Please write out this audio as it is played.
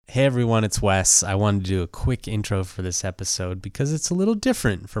Hey everyone, it's Wes. I wanted to do a quick intro for this episode because it's a little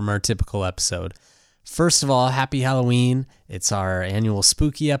different from our typical episode. First of all, happy Halloween. It's our annual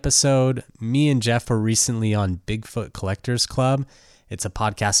spooky episode. Me and Jeff were recently on Bigfoot Collectors Club. It's a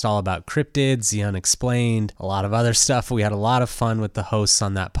podcast all about cryptids, the unexplained, a lot of other stuff. We had a lot of fun with the hosts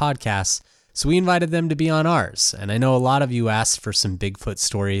on that podcast, so we invited them to be on ours. And I know a lot of you asked for some Bigfoot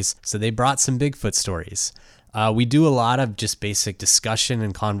stories, so they brought some Bigfoot stories. We do a lot of just basic discussion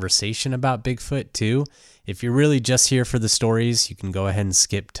and conversation about Bigfoot too. If you're really just here for the stories, you can go ahead and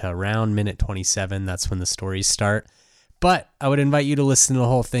skip to around minute 27. That's when the stories start. But I would invite you to listen to the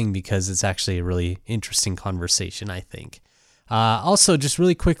whole thing because it's actually a really interesting conversation, I think. Also, just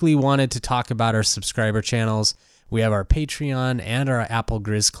really quickly wanted to talk about our subscriber channels. We have our Patreon and our Apple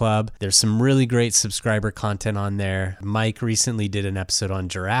Grizz Club. There's some really great subscriber content on there. Mike recently did an episode on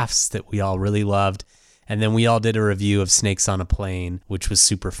giraffes that we all really loved. And then we all did a review of Snakes on a Plane, which was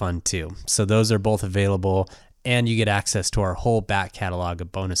super fun too. So those are both available, and you get access to our whole back catalog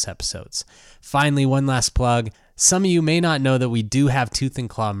of bonus episodes. Finally, one last plug. Some of you may not know that we do have Tooth and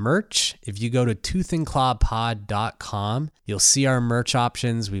Claw merch. If you go to toothandclawpod.com, you'll see our merch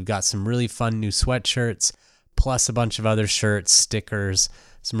options. We've got some really fun new sweatshirts, plus a bunch of other shirts, stickers,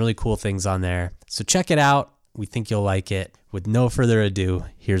 some really cool things on there. So check it out. We think you'll like it. With no further ado,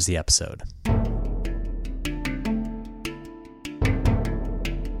 here's the episode.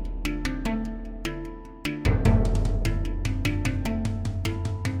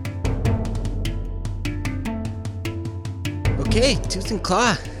 Okay, Tooth and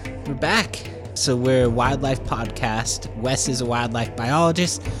Claw, we're back. So we're a wildlife podcast. Wes is a wildlife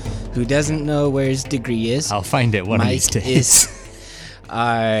biologist who doesn't know where his degree is. I'll find it one of these days. Mike is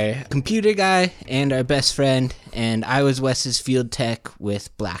our computer guy and our best friend, and I was Wes's field tech with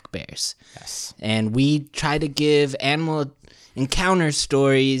black bears. Yes. And we try to give animal encounter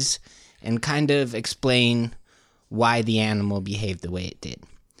stories and kind of explain why the animal behaved the way it did.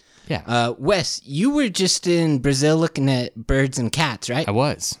 Yeah. Wes, you were just in Brazil looking at birds and cats, right? I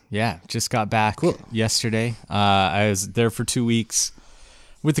was. Yeah. Just got back yesterday. I was there for 2 weeks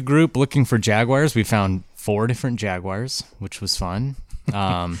with a group looking for jaguars. We found 4 different jaguars, which was fun.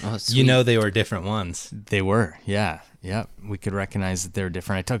 You know they were different ones. They were. Yeah. Yep. We could recognize that they were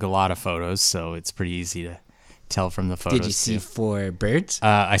different. I took a lot of photos, so it's pretty easy to tell from the photos. Did you see 4 birds?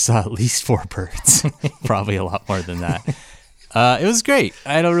 I saw at least 4 birds. Probably a lot more than that. It was great.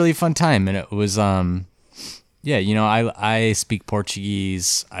 I had a really fun time, and it was, I speak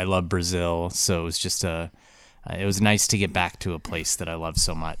Portuguese. I love Brazil, so it was just it was nice to get back to a place that I love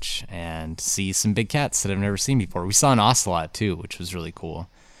so much and see some big cats that I've never seen before. We saw an ocelot too, which was really cool.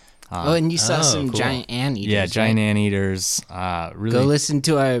 And you saw some giant anteaters. Yeah, giant anteaters. Really. Go listen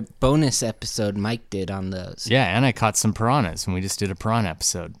to our bonus episode Mike did on those. Yeah, and I caught some piranhas, and we just did a piranha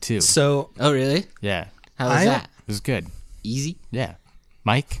episode too. So, oh really? Yeah. How was that? It was good. Easy? Yeah.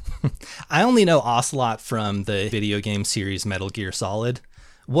 Mike? I only know Ocelot from the video game series Metal Gear Solid.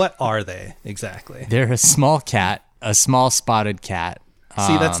 What are they exactly? They're a small cat, a small spotted cat.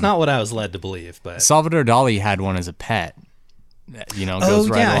 See, that's not what I was led to believe, but Salvador Dali had one as a pet. Goes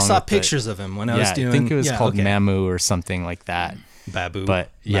right along I saw with pictures of him when I was doing. I think it was called Mamu or something like that. Babu. But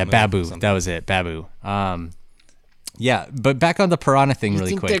yeah, Mamu, Babu. something. That was it, Babu. Yeah, but back on the piranha thing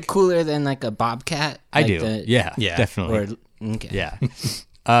really quick. You think they're cooler than like a bobcat? I do. Yeah, definitely. Okay. Yeah.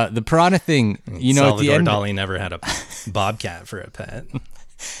 The piranha thing, at the Salvador end. Dali never had a bobcat for a pet. I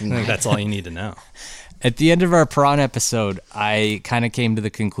think that's all you need to know. At the end of our piranha episode, I kind of came to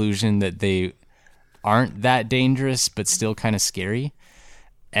the conclusion that they aren't that dangerous, but still kind of scary.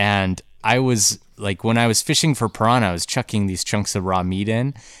 And I was like, when I was fishing for piranha, I was chucking these chunks of raw meat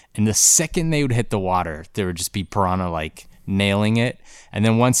in, and the second they would hit the water, there would just be piranha like nailing it. And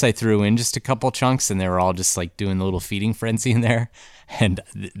then once I threw in just a couple chunks, and they were all just like doing a little feeding frenzy in there, and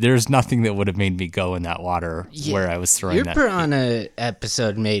there's nothing that would have made me go in that water where I was throwing your that. Your piranha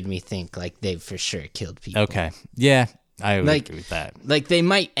episode made me think like they've for sure killed people. Okay. Yeah. I would agree with that. Like they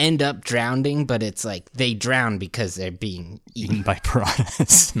might end up drowning, but it's like they drown because they're being eaten by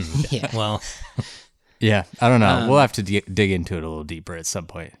piranhas. Yeah. Well, yeah, I don't know. We'll have to dig into it a little deeper at some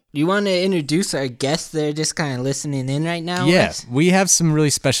point. You want to introduce our guests that are just kind of listening in right now? Yeah, we have some really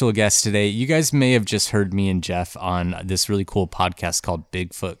special guests today. You guys may have just heard me and Jeff on this really cool podcast called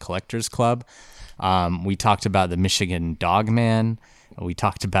Bigfoot Collectors Club. We talked about the Michigan Dog Man. We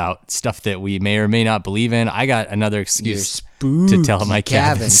talked about stuff that we may or may not believe in. I got another excuse to tell my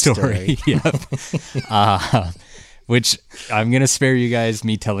cabin story. Yep. which I'm going to spare you guys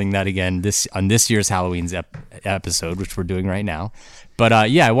me telling that again on this year's Halloween's episode, which we're doing right now. But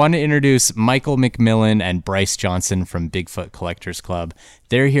I want to introduce Michael McMillan and Bryce Johnson from Bigfoot Collectors Club.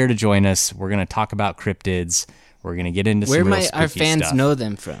 They're here to join us. We're going to talk about cryptids. We're going to get into some real spooky our fans stuff. know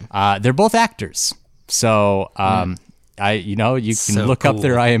them from? They're both actors. So you can So look up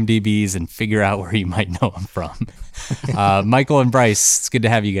their cool. IMDb's and figure out where you might know them from. Michael and Bryce, it's good to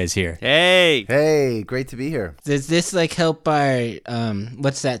have you guys here. Hey, great to be here. Does this like help our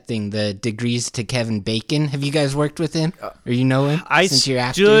what's that thing? The degrees to Kevin Bacon. Have you guys worked with him, or you know him? Since you're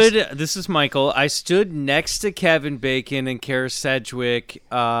actors? This is Michael. I stood next to Kevin Bacon and Kara Sedgwick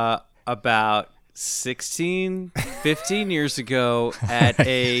about 15 years ago at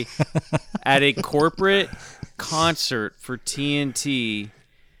a corporate concert for TNT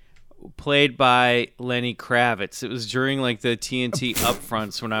played by Lenny Kravitz. It was during like the TNT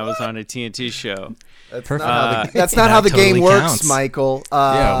upfronts when I was on a TNT show. That's not how the totally game works, counts. Michael.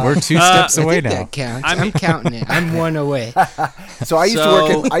 Yeah, we're 2 steps I away think now. that counts. I'm counting it. I'm one away. So I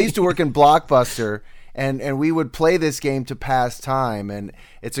used to work in Blockbuster, and we would play this game to pass time, and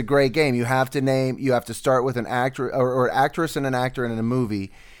it's a great game. You have to start with an actor or actress and an actor in a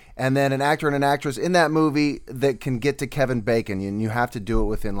movie, and then an actor and an actress in that movie that can get to Kevin Bacon, and you have to do it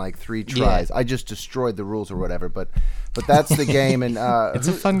within like 3 tries. Yeah. I just destroyed the rules or whatever, but that's the game, and It's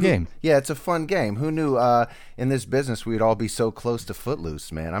a fun game. Yeah, it's a fun game. Who knew in this business we'd all be so close to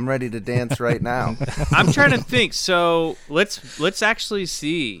Footloose, man? I'm ready to dance right now. I'm trying to think. So let's actually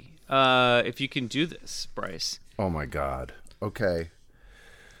see if you can do this, Bryce. Oh my God. Okay.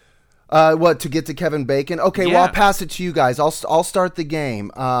 What, to get to Kevin Bacon? Okay, Yeah. well, I'll pass it to you guys. I'll start the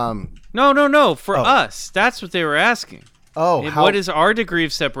game. No. For us, that's what they were asking. Oh, And how, what is our degree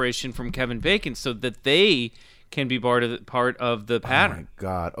of separation from Kevin Bacon so that they can be part of the Oh my pattern?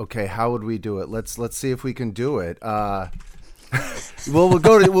 God. Okay, how would we do it? Let's see if we can do it. We'll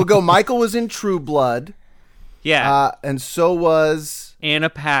go. Michael was in True Blood. Yeah. And so was. Anna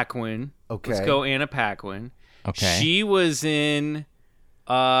Paquin. Okay. Let's go Anna Paquin. Okay. She was in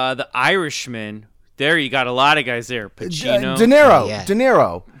The Irishman. There, you got a lot of guys there. Pacino. De Niro. Yeah. De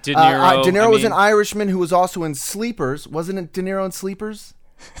Niro. De Niro, De Niro I was an mean- Irishman who was also in Sleepers. Wasn't it De Niro in Sleepers?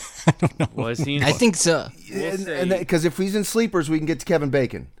 Was he in I think so. Because if he's in Sleepers, we can get to Kevin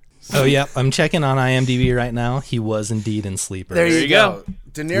Bacon. Oh, yeah. I'm checking on IMDb right now. He was indeed in Sleepers. There you you go. go.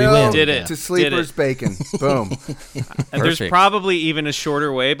 De We Niro win. Did it. to Did Sleepers it. Bacon. Boom. And there's Perfect. probably even a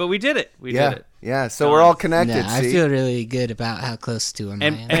shorter way, but we did it. We Yeah. did it. Yeah. So we're all connected. Yeah, I see? feel really good about how close to him I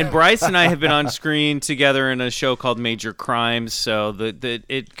am. And Bryce and I have been on screen together in a show called Major Crimes, so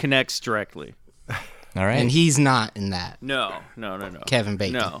it connects directly. All right. And he's not in that. No. Kevin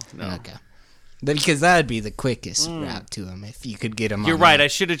Bacon. No. Okay. Because that would be the quickest route to him if you could get him You're on right. that. I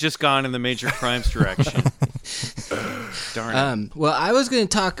should have just gone in the Major Crimes direction. Darn it. Well, I was going to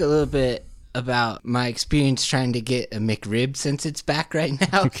talk a little bit about my experience trying to get a McRib since it's back right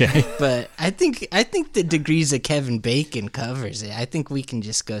now. Okay. But I think the degrees of Kevin Bacon covers it. I think we can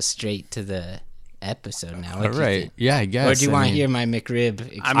just go straight to the episode now. What All do you right. think? Yeah, I guess. Or do you I want to mean, hear my McRib? I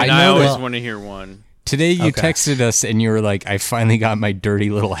mean, I I know always that- want to hear one. Today you Okay. texted us and you were like, I finally got my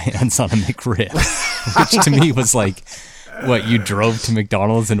dirty little hands on a McRib, which to me was like, what, you drove to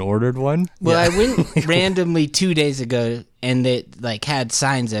McDonald's and ordered one? Well, I went randomly 2 days ago, and it like had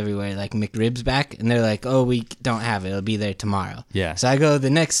signs everywhere, like McRib's back, and they're like, "Oh, we don't have it. It'll be there tomorrow." Yeah. So I go the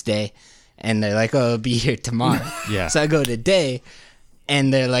next day, and they're like, "Oh, it'll be here tomorrow." Yeah. So I go today,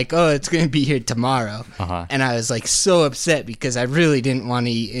 and they're like, "Oh, it's gonna be here tomorrow." Uh-huh. And I was like so upset because I really didn't want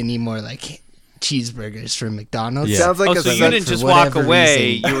to eat any more like cheeseburgers from McDonald's. Yeah. Sounds like Oh, a so you set didn't for just walk whatever away.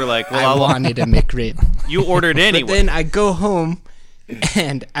 reason, You were like, I well, wanted a McRib. you ordered anyway. But then I go home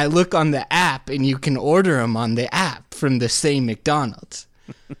and I look on the app, and you can order them on the app from the same McDonald's.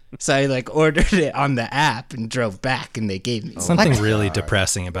 So I like ordered it on the app and drove back, and they gave me one. Something really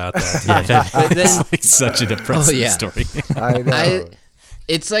depressing about that. Yeah, But then it's like such a depressing yeah. story. I know.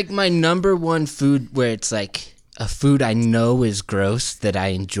 it's like my number one food where it's like a food I know is gross that I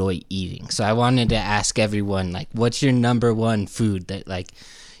enjoy eating. So I wanted to ask everyone, like, what's your number one food that like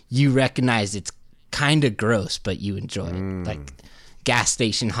you recognize it's kind of gross but you enjoy it? Like gas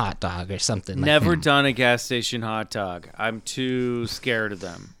station hot dog or something like Never that. done a gas station hot dog. I'm too scared of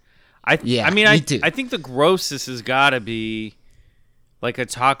them. Yeah, I mean, me too. I think the grossest has got to be like a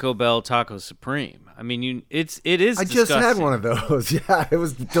Taco Bell Taco Supreme. I mean, it is. I just had disgusting. one of those. Yeah, it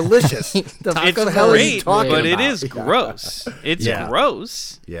was delicious. The Taco It's the hell are you great, talking but it about? is Yeah. gross. It's Yeah.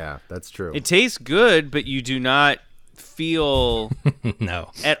 gross. Yeah, that's true. It tastes good, but you do not feel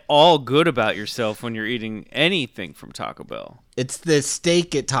No. at all good about yourself when you're eating anything from Taco Bell. It's the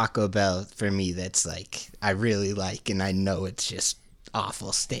steak at Taco Bell for me that's like I really like, and I know it's just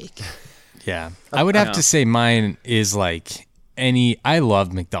awful steak. Yeah. I would have to say mine is like I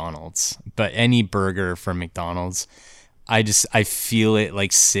love McDonald's, but any burger from McDonald's, I feel it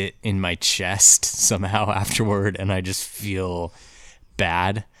like sit in my chest somehow afterward, and I just feel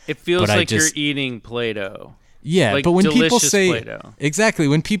bad. It feels like you're eating Play-Doh. Yeah, like but when people say Play-Doh. Exactly,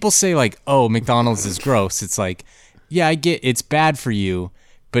 when people say like, "Oh, McDonald's is gross," it's like, yeah, I get it's bad for you,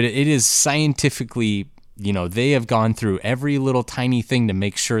 but it is scientifically, they have gone through every little tiny thing to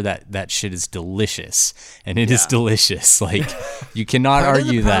make sure that that shit is delicious, and it is delicious. Like, you cannot Part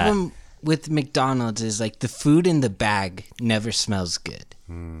argue of the that. problem with McDonald's is like the food in the bag never smells good.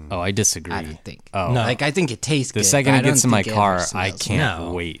 Oh, I disagree. I don't think. Oh, No. Like I think it tastes good. the second but I it gets don't in my think it car, ever I smells can't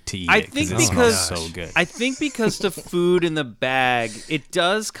No. wait to eat I it think it because smells so good. I think because the food in the bag, it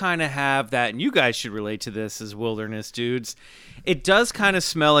does kind of have that, and you guys should relate to this as wilderness dudes. It does kind of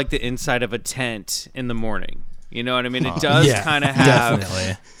smell like the inside of a tent in the morning. You know what I mean? It does Yeah, kind of have.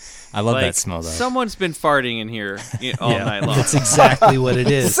 definitely. I love Like, that smell though. someone been farting in here all night long. That's exactly what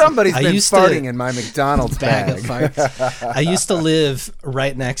it is. Somebody's I been used farting to, in my McDonald's bag of bag. farts. I used to live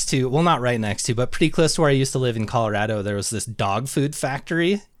right next to, well, not right next to, but pretty close to where I used to live in Colorado. There was this dog food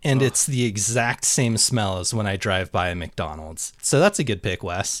factory, and it's the exact same smell as when I drive by a McDonald's. So that's a good pick,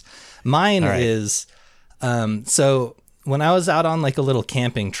 Wes. Mine is, so when I was out on like a little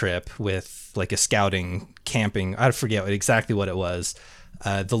camping trip with like a scouting camping, I forget exactly what it was.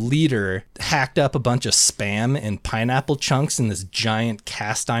 The leader hacked up a bunch of Spam and pineapple chunks in this giant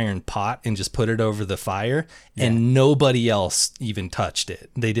cast iron pot and just put it over the fire, and nobody else even touched it.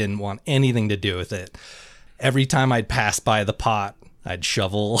 They didn't want anything to do with it. Every time I'd pass by the pot, I'd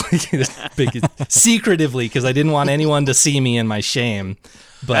shovel secretively because I didn't want anyone to see me in my shame.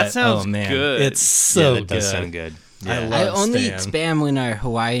 But That sounds oh man, good. it's so that good. does sound good. I Yeah. love I only eat Spam. Spam when our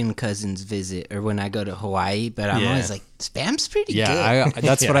Hawaiian cousins visit or when I go to Hawaii, but I'm Yeah. always like, Spam's pretty good. Yeah,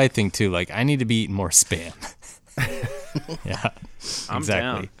 that's what Yeah. I think too. Like, I need to be eating more Spam. Yeah, I'm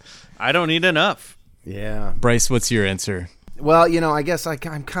exactly. down. I don't eat enough. Yeah. Bryce, what's your answer? Well, I guess I'm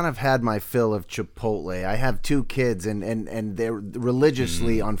kind of had my fill of Chipotle. I have 2 kids, and they're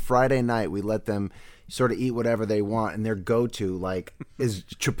religiously on Friday night we let them sort of eat whatever they want, and their go-to is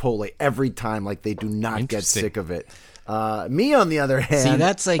Chipotle every time. Like, they do not get Interesting. sick of it. Me, on the other hand, See,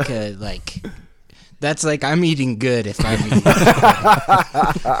 that's like that's like I'm eating good if I'm eating.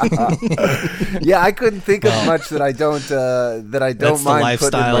 yeah, I couldn't think of much that I don't That's the mind putting in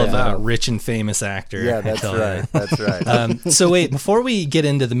lifestyle my of a mouth. rich and famous actor. Yeah, I that's tell ya. right. That's right. So wait, before we get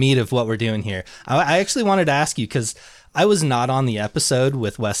into the meat of what we're doing here, I actually wanted to ask you, because I was not on the episode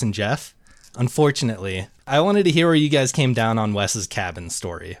with Wes and Jeff, unfortunately. I wanted to hear where you guys came down on Wes's cabin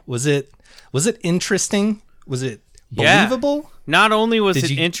story. Was it interesting? Was it Yeah. believable? Not only was Did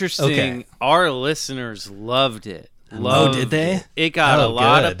it you- interesting, okay. our listeners loved it. Did they? It got Oh, a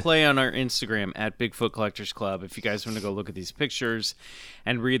lot of good. play on our Instagram at Bigfoot Collectors Club. If you guys want to go look at these pictures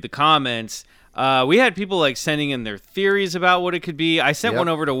and read the comments, we had people sending in their theories about what it could be. I sent Yep. one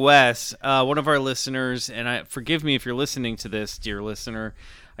over to Wes, one of our listeners, and forgive me if you're listening to this, dear listener.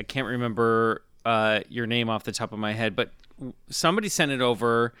 I can't remember your name off the top of my head, but somebody sent it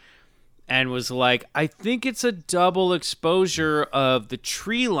over and was like, I think it's a double exposure of the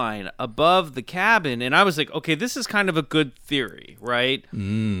tree line above the cabin. And I was like, okay, this is kind of a good theory, right?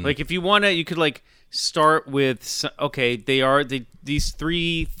 Like, if you want to, you could start with, okay, these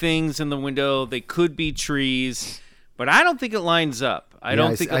 3 things in the window, they could be trees, but I don't think it lines up. I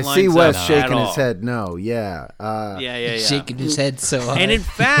don't think it lines up. I see Wes at shaking all. his head. No, yeah. Yeah. shaking his head so hard. And in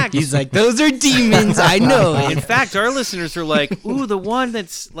fact, he's like, those are demons. I know in it. fact, our listeners are like, ooh, the one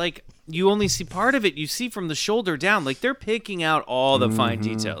that's you only see part of it. You see from the shoulder down. They're picking out all the fine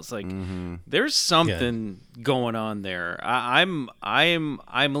details. There's something going on there. I'm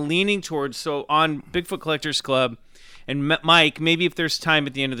leaning towards, so on Bigfoot Collectors Club. And Mike, maybe if there's time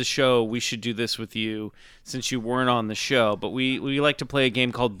at the end of the show, we should do this with you since you weren't on the show. But we like to play a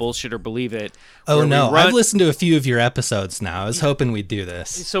game called Bullshit or Believe It. Oh where no, we run- I've listened to a few of your episodes now. I was hoping we'd do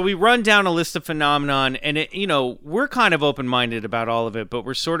this. So we run down a list of phenomenon, and we're kind of open-minded about all of it, but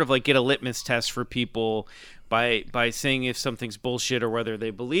we're sort of get a litmus test for people by saying if something's bullshit or whether they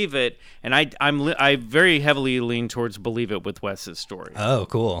believe it. And I very heavily lean towards believe it with Wes's story. Oh,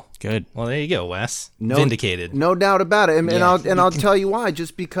 cool. Good. Well, there you go, Wes. No- Vindicated. No doubt about it. And Yeah. I'll tell you why.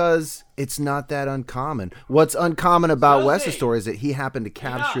 Just because it's not that uncommon. What's uncommon about Wes's story is that he happened to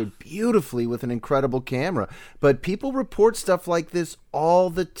capture it beautifully with an incredible camera. But people report stuff like this all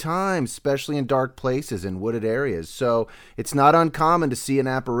the time, especially in dark places and wooded areas. So it's not uncommon to see an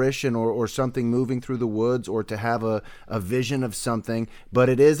apparition or something moving through the woods or or to have a vision of something, but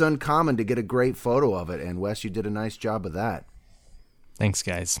it is uncommon to get a great photo of it. And Wes, you did a nice job of that. Thanks,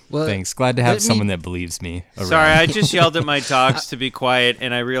 guys. Well, Thanks. Glad to have let me- someone that believes me around. Sorry, I just yelled at my dogs to be quiet,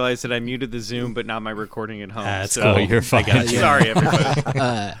 and I realized that I muted the Zoom, but not my recording at home. That's so cool. Oh, you're fine. Sorry,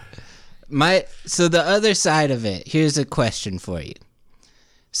 everybody. So the other side of it, here's a question for you.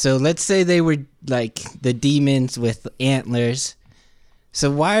 So let's say they were like the demons with antlers.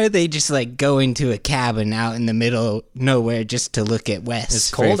 So why are they just like going to a cabin out in the middle of nowhere just to look at Wes It's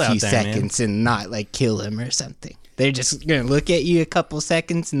for cold a few out there, man. seconds and not like kill him or something? They're just gonna look at you a couple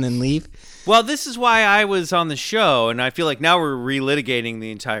seconds and then leave. Well, this is why I was on the show, and I feel like now we're relitigating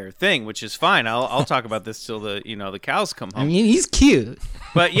the entire thing, which is fine. I'll talk about this till the cows come home. I mean, he's cute.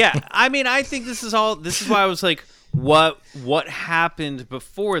 But yeah, I mean, I think this is why I was like, what happened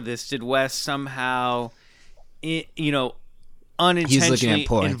before this? Did Wes somehow, unintentionally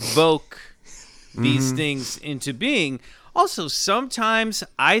porn. invoke these things into being? Also, sometimes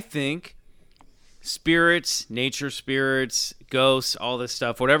I think spirits, nature spirits, ghosts, all this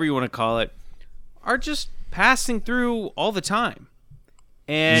stuff, whatever you want to call it, are just passing through all the time.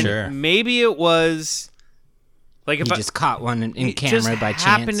 And Sure. maybe it was like if He just caught one in it camera just by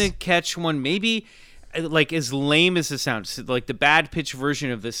happened chance. to catch one. Maybe, like, as lame as it sounds, like the bad pitch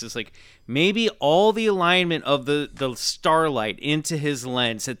version of this is like maybe all the alignment of the starlight into his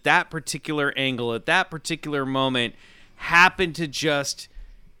lens at that particular angle, at that particular moment, happened to just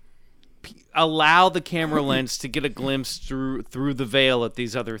allow the camera lens to get a glimpse through the veil at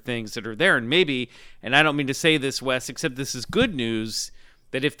these other things that are there. And maybe, and I don't mean to say this, Wes, except this is good news,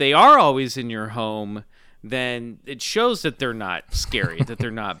 that if they are always in your home, then it shows that they're not scary, that they're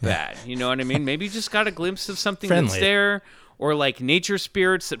not bad. You know what I mean? Maybe you just got a glimpse of something that's Friendly. there, or like nature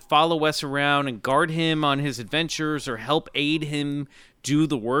spirits that follow Wes around and guard him on his adventures or help aid him do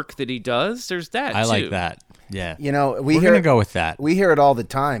the work that he does. There's that, I too. like that. Yeah. We're We're going to go with that. We hear it all the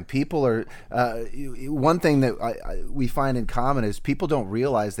time. People are one thing that we find in common is people don't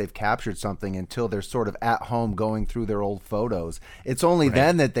realize they've captured something until they're sort of at home going through their old photos. It's only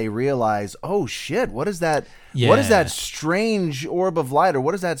then that they realize, oh shit, what is that? What is Yeah. that strange orb of light, or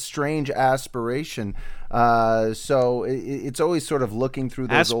what is that strange aspiration? So it's always sort of looking through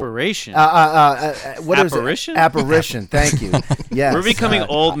those Aspiration. what is it? Apparition? Apparition. Thank you. Yes. We're becoming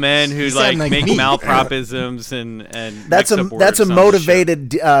old men who sound like make me. malapropisms and That's mix a up that's a words on the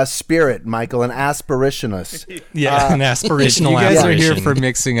motivated spirit, Michael, an aspirationist. Yeah, an If aspirational you guys are here aspiration. for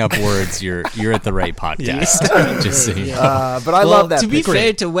mixing up words, you're at the right podcast. Just so you know. But I love that. To be picture.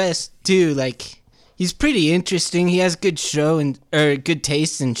 fair to Wes, too, like he's pretty interesting. He has good good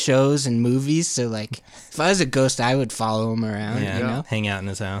taste in shows and movies. So like, if I was a ghost, I would follow him around. Yeah, You know? hang out in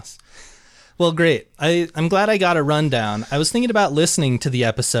his house. Well, great. I'm glad I got a rundown. I was thinking about listening to the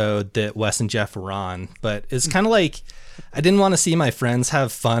episode that Wes and Jeff were on, but it's kind of like I didn't want to see my friends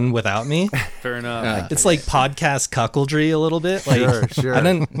have fun without me. Fair enough. It's like podcast cuckoldry a little bit. Like, Sure. I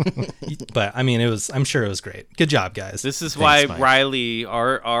didn't, but I mean, I'm sure it was great. Good job, guys. This is why Mike. Riley,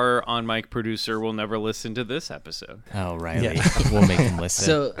 our on-mic producer, will never listen to this episode. Oh, Riley. We'll make him listen.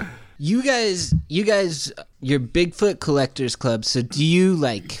 So you guys, you're Bigfoot Collectors Club. So do you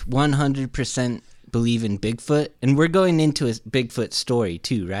like 100% believe in Bigfoot? And we're going into a Bigfoot story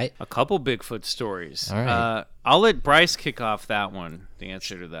too, right? A couple Bigfoot stories. All right. I'll let Bryce kick off that one, the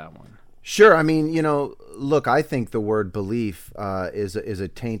answer to that one. Sure. I mean, look, I think the word belief is a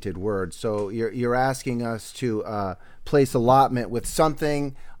tainted word. So you're asking us to place allotment with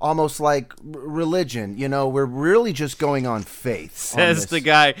something almost like religion. We're really just going on faith. Says the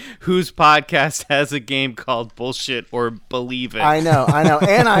guy whose podcast has a game called Bullshit or Believe It. I know,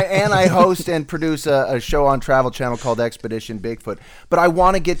 and I host and produce a show on Travel Channel called Expedition Bigfoot. But I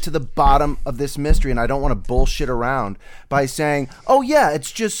want to get to the bottom of this mystery, and I don't want to bullshit around by saying, "Oh yeah,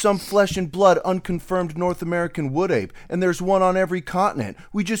 it's just some flesh and blood, unconfirmed North American wood ape, and there's one on every continent.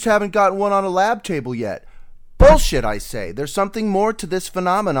 We just haven't gotten one on a lab table yet." Bullshit, I say. There's something more to this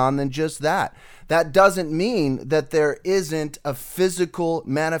phenomenon than just that. That doesn't mean that there isn't a physical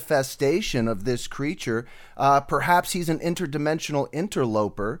manifestation of this creature. Perhaps he's an interdimensional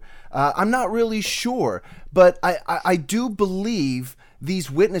interloper. I'm not really sure, but I do believe these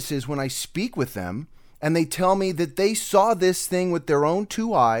witnesses when I speak with them, and they tell me that they saw this thing with their own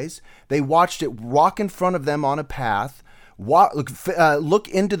two eyes. They watched it walk in front of them on a path. Look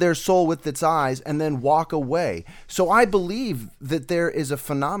into their soul with its eyes and then walk away. So I believe that there is a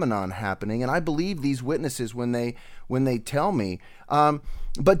phenomenon happening, and I believe these witnesses when they tell me.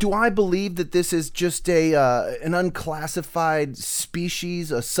 But do I believe that this is just an unclassified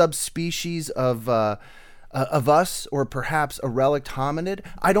species, a subspecies of us, or perhaps a relict hominid?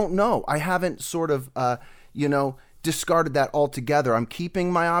 I don't know. I haven't sort of discarded that altogether. I'm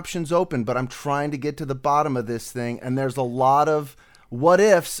keeping my options open, but I'm trying to get to the bottom of this thing. And there's a lot of what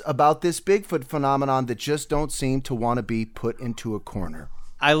ifs about this Bigfoot phenomenon that just don't seem to want to be put into a corner.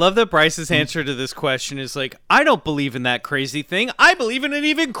 I love that Bryce's answer to this question is like, I don't believe in that crazy thing. I believe in an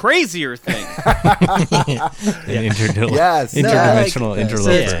even crazier thing. Interdimensional interloper.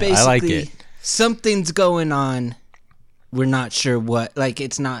 So it's I like it. Something's going on. We're not sure what. Like,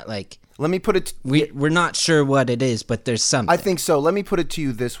 it's not like. Let me put it. We're not sure what it is, but there's something. I think so. Let me put it to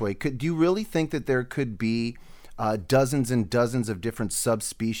you this way: do you really think that there could be dozens and dozens of different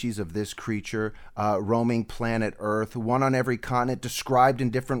subspecies of this creature roaming planet Earth, one on every continent, described in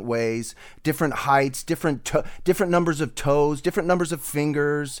different ways, different heights, different numbers of toes, different numbers of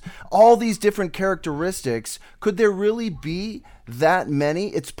fingers, all these different characteristics? Could there really be that many?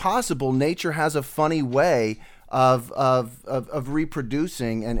 It's possible. Nature has a funny way of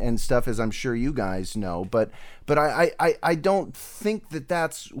reproducing and stuff, as I'm sure you guys know, but I don't think that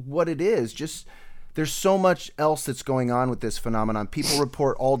that's what it is. Just there's so much else that's going on with this phenomenon. People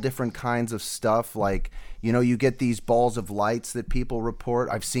report all different kinds of stuff, like you get these balls of lights that people report.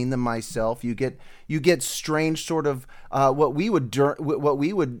 I've seen them myself. You get strange sort of what we would deem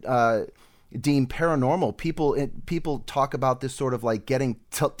paranormal. People talk about this sort of like getting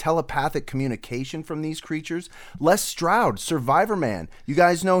telepathic communication from these creatures. Les Stroud, Survivor Man, you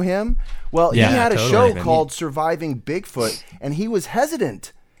guys know him? Well, he had a show called Surviving Bigfoot, and he was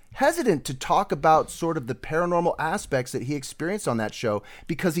hesitant to talk about sort of the paranormal aspects that he experienced on that show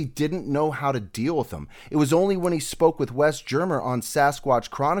because he didn't know how to deal with them. It was only when he spoke with Wes Germer on Sasquatch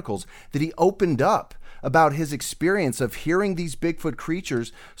Chronicles that he opened up about his experience of hearing these Bigfoot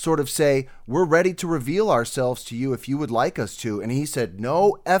creatures sort of say, "We're ready to reveal ourselves to you if you would like us to." And he said,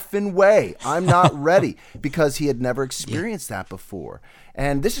 "No effing way. I'm not ready," because he had never experienced that before.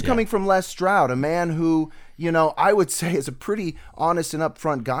 And this is coming from Les Stroud, a man who, I would say is a pretty honest and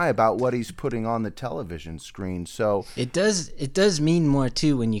upfront guy about what he's putting on the television screen. So it does mean more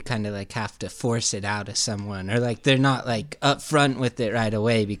too when you kind of like have to force it out of someone, or like they're not like upfront with it right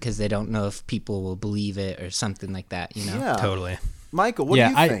away because they don't know if people will believe it or something like that. Yeah, Totally. Michael, what do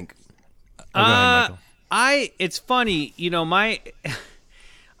you think? Go ahead, Michael. It's funny,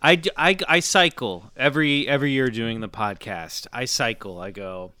 I cycle every year doing the podcast. I cycle. I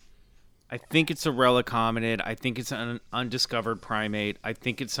go, I think it's a relic hominid. I think it's an undiscovered primate. I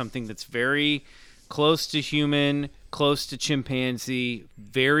think it's something that's very close to human, close to chimpanzee,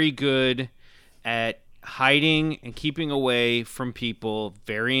 very good at hiding and keeping away from people,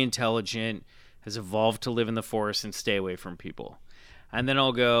 very intelligent, has evolved to live in the forest and stay away from people. And then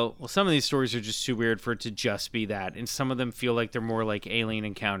I'll go, well, some of these stories are just too weird for it to just be that. And some of them feel like they're more like alien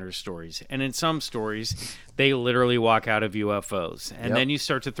encounter stories. And in some stories, they literally walk out of UFOs. And then you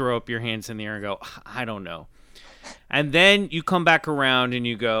start to throw up your hands in the air and go, I don't know. And then you come back around and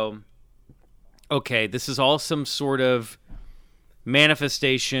you go, okay, this is all some sort of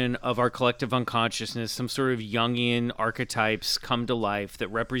manifestation of our collective unconsciousness, some sort of Jungian archetypes come to life that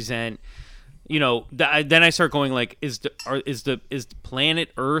represent... then I start going like, is the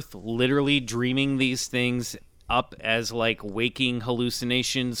planet Earth literally dreaming these things up as like waking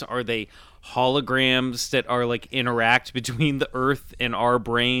hallucinations? Are they holograms that are like interact between the Earth and our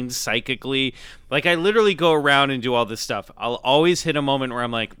brains psychically? Like I literally go around and do all this stuff. I'll always hit a moment where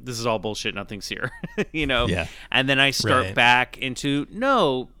I'm like, this is all bullshit. Nothing's here, Yeah. And then I start back into,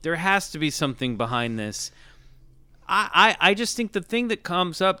 no, there has to be something behind this. I just think the thing that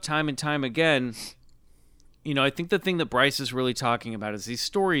comes up time and time again, I think the thing that Bryce is really talking about is these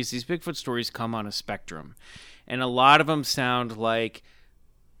stories, these Bigfoot stories come on a spectrum. And a lot of them sound like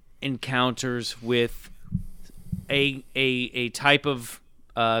encounters with a type of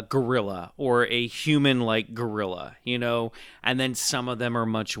gorilla or a human-like gorilla, and then some of them are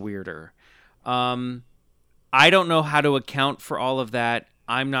much weirder. I don't know how to account for all of that.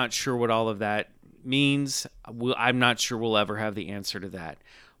 I'm not sure what all of that means. I'm not sure we'll ever have the answer to that.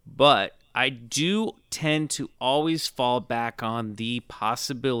 But I do tend to always fall back on the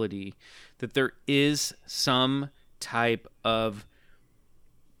possibility that there is some type of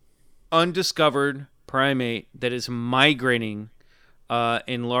undiscovered primate that is migrating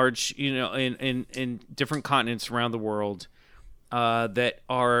in large, in different continents around the world that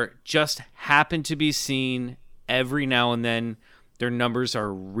are just happen to be seen every now and then. Their numbers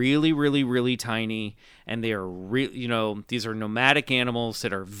are really, really, really tiny, and they are these are nomadic animals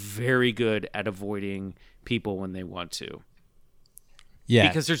that are very good at avoiding people when they want to. Yeah,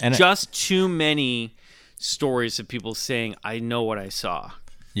 because there's just too many stories of people saying, "I know what I saw."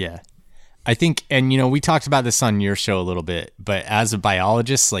 Yeah, I think, and we talked about this on your show a little bit, but as a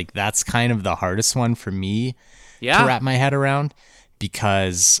biologist, like that's kind of the hardest one for me to wrap my head around,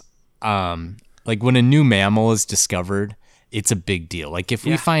 because like when a new mammal is discovered, it's a big deal. Like if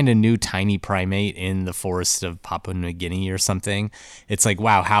we find a new tiny primate in the forest of Papua New Guinea or something, it's like,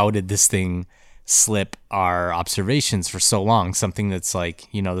 wow, how did this thing slip our observations for so long? Something that's like,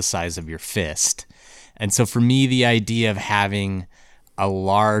 the size of your fist. And so for me, the idea of having a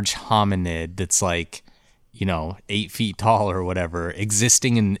large hominid that's like, 8 feet tall or whatever,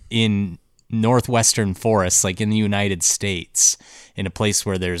 existing in northwestern forests, like in the United States, in a place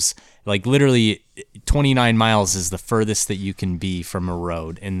where there's like literally 29 miles is the furthest that you can be from a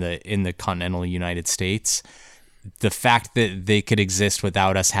road in the continental United States. The fact that they could exist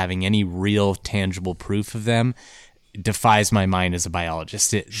without us having any real tangible proof of them defies my mind as a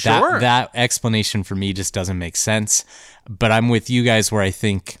biologist. That explanation for me just doesn't make sense. But I'm with you guys where I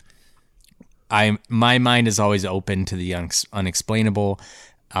think my mind is always open to the unexplainable.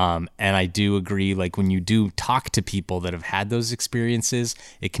 And I do agree, like when you do talk to people that have had those experiences,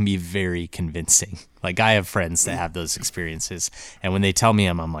 it can be very convincing. Like I have friends that have those experiences, and when they tell me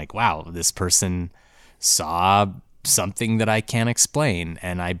I'm like, wow, this person saw something that I can't explain,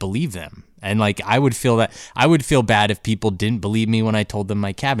 and I believe them. And like I would feel bad if people didn't believe me when I told them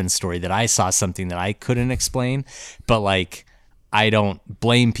my cabin story, that I saw something that I couldn't explain. But like I don't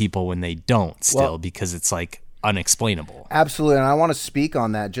blame people when they don't still, because it's like unexplainable. Absolutely. And I want to speak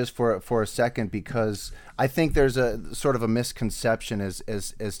on that just for a second, because I think there's a sort of a misconception as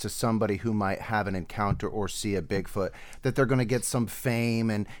to somebody who might have an encounter or see a Bigfoot, that they're going to get some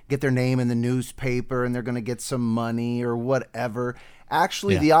fame and get their name in the newspaper and they're going to get some money or whatever.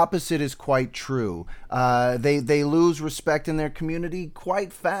 Actually, the opposite is quite true. They lose respect in their community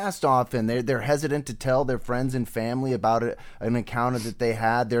quite fast often. They're hesitant to tell their friends and family about an encounter that they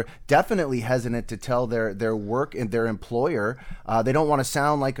had. They're definitely hesitant to tell their work and their employer. They don't want to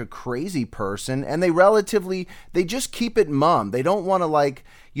sound like a crazy person, and they just keep it mum. They don't want to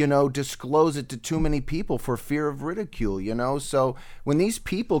disclose it to too many people for fear of ridicule, So when these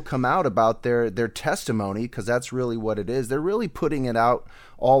people come out about their testimony, because that's really what it is, they're really putting it out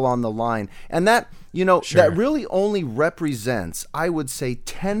all on the line. And that, that really only represents, I would say,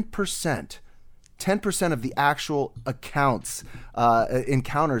 10% of the actual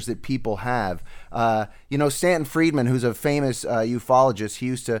encounters that people have. Stanton Friedman, who's a famous ufologist, he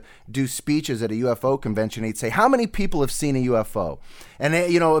used to do speeches at a UFO convention. He'd say, how many people have seen a UFO? And,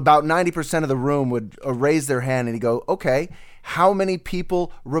 about 90% of the room would raise their hand, and he'd go, okay, how many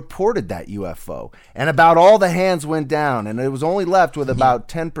people reported that UFO? And about all the hands went down, and it was only left with about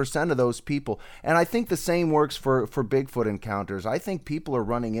 10% of those people. And I think the same works for Bigfoot encounters. I think people are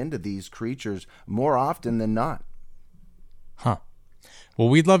running into these creatures more often than not. Huh. Well,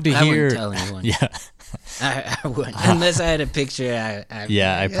 we'd love to hear. I wouldn't tell anyone. Yeah. I wouldn't. Unless I had a picture.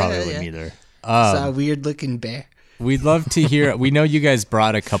 I probably wouldn't either. Saw a weird looking bear. We'd love to hear. We know you guys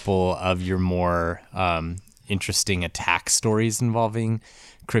brought a couple of your more interesting attack stories involving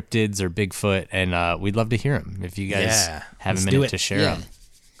cryptids or Bigfoot, and we'd love to hear them if you guys have a minute to share them.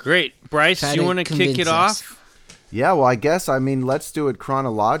 Great. Bryce, do you want to kick it off? Yeah, well, I guess, let's do it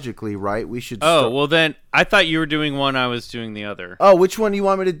chronologically, right? We should well then, I thought you were doing one, I was doing the other. Oh, which one do you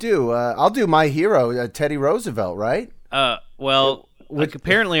want me to do? I'll do my hero, Teddy Roosevelt, right?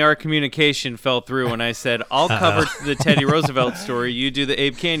 Apparently our communication fell through when I said, I'll cover the Teddy Roosevelt story, you do the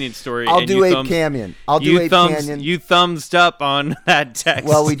Abe Canyon story. I'll do Abe Canyon. You thumbsed up on that text.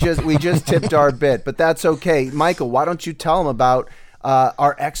 Well, we just tipped our bit, but that's okay. Michael, why don't you tell them about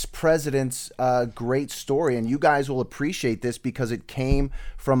our ex-president's great story, and you guys will appreciate this because it came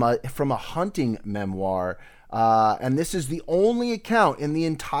from a hunting memoir, and this is the only account in the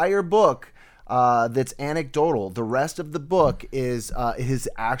entire book that's anecdotal. The rest of the book is his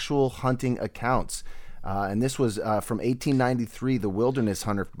actual hunting accounts. And this was from 1893, The Wilderness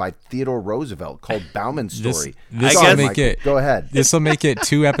Hunter by Theodore Roosevelt, called Bauman's Story. Go ahead. This will make it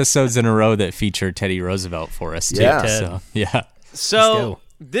 2 episodes in a row that feature Teddy Roosevelt for us, too. Yeah. So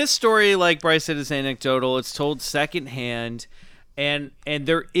this story, like Bryce said, is anecdotal. It's told secondhand, and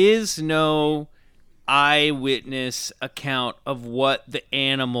there is no eyewitness account of what the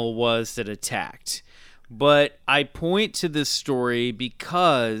animal was that attacked. But I point to this story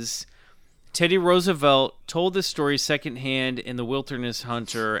because Teddy Roosevelt told this story secondhand in The Wilderness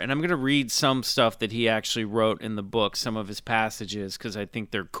Hunter, and I'm going to read some stuff that he actually wrote in the book, some of his passages, because I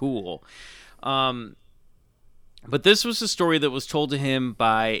think they're cool. But this was a story that was told to him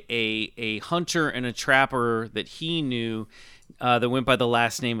by a hunter and a trapper that he knew that went by the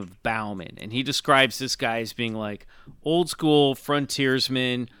last name of Bauman. And he describes this guy as being like old school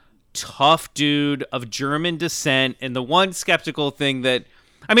frontiersman, tough dude of German descent. And the one skeptical thing that,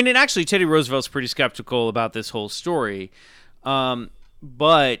 I mean, and actually Teddy Roosevelt's pretty skeptical about this whole story.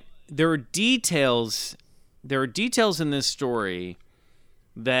 But there are details in this story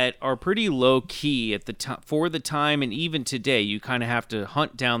that are pretty low key at the time, for the time, and even today you kind of have to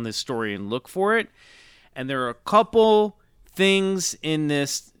hunt down this story and look for it. And there are a couple things in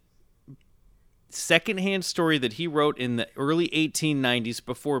this secondhand story that he wrote in the early 1890s,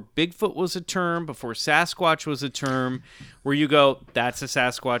 before Bigfoot was a term, before Sasquatch was a term, where you go, that's a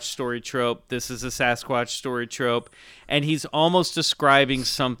Sasquatch story trope, this is a Sasquatch story trope, and he's almost describing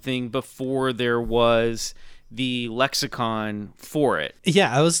something before there was the lexicon for it.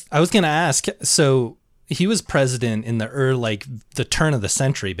 Yeah, I was going to ask, so he was president in the turn of the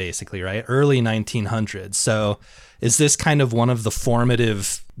century, basically, right? Early 1900s. So is this kind of one of the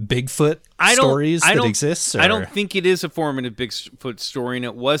formative Bigfoot stories that exists? I don't think it is a formative Bigfoot story, and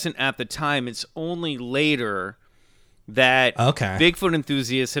it wasn't at the time. It's only later that Bigfoot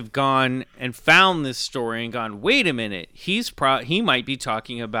enthusiasts have gone and found this story and gone, wait a minute, he might be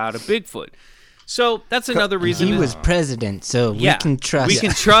talking about a Bigfoot. So that's another reason. He was president, so we can trust. We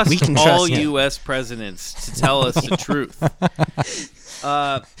can trust all U.S. presidents to tell us the truth.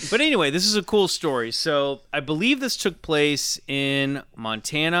 But anyway, this is a cool story. So I believe this took place in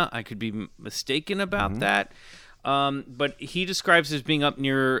Montana. I could be mistaken about that. But he describes it as being up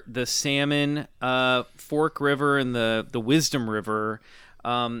near the Salmon Fork River and the Wisdom River.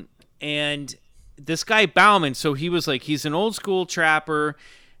 And this guy Bauman, so he was like, he's an old school trapper.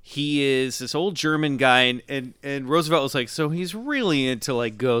 He is this old German guy, and Roosevelt was like, so he's really into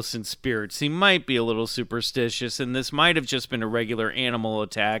like ghosts and spirits. He might be a little superstitious, and this might have just been a regular animal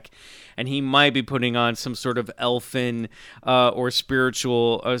attack, and he might be putting on some sort of elfin or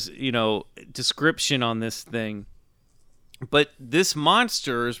spiritual, description on this thing. But this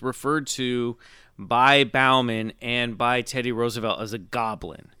monster is referred to by Bauman and by Teddy Roosevelt as a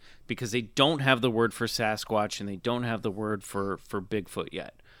goblin, because they don't have the word for Sasquatch and they don't have the word for Bigfoot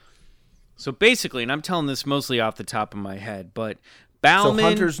yet. So basically, and I'm telling this mostly off the top of my head, but Bauman... So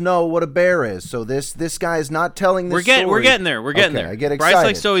hunters know what a bear is. So this guy is not telling this story. We're getting there. We're getting there. I get excited. Bryce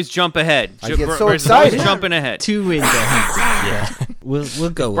likes to always jump ahead. I get so Bryce is excited. always jumping ahead. Two window hunting. Yeah.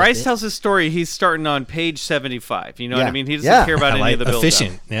 We'll go with Bryce it. tells his story. He's starting on page 75. You know what I mean? He doesn't care about any of the build-up.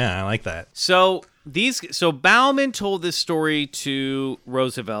 Efficient. Yeah, I like that. So Bauman told this story to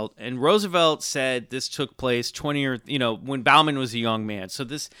Roosevelt, and Roosevelt said this took place when Bauman was a young man. So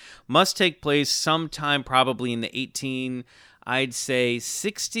this must take place sometime probably in the 60s,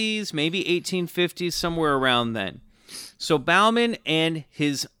 maybe 1850s, somewhere around then. So Bauman and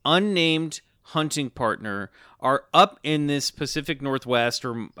his unnamed hunting partner are up in this Pacific Northwest,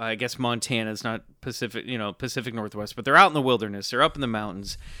 or I guess Montana is not Pacific Northwest, but they're out in the wilderness. They're up in the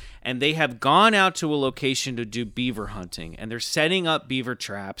mountains, and they have gone out to a location to do beaver hunting, and they're setting up beaver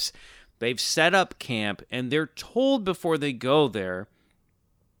traps. They've set up camp, and they're told before they go there,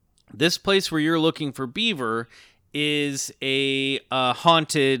 this place where you're looking for beaver is a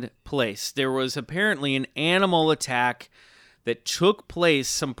haunted place. There was apparently an animal attack that took place.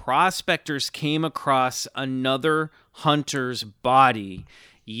 Some prospectors came across another hunter's body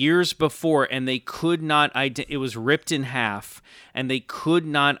years before, and they could not it was ripped in half, and they could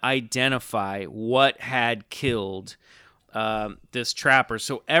not identify what had killed this trapper.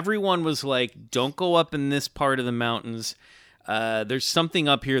 So everyone was like, don't go up in this part of the mountains. There's something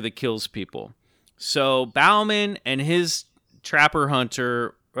up here that kills people. So Bauman and his trapper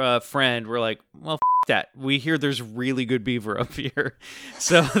hunter friend were like, well, that. We hear there's really good beaver up here.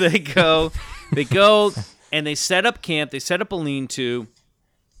 So they go and they set up camp. They set up a lean-to,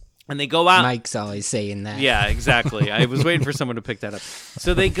 and they go out. Mike's always saying that. Yeah, exactly. I was waiting for someone to pick that up.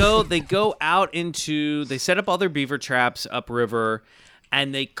 So they go out they set up all their beaver traps upriver,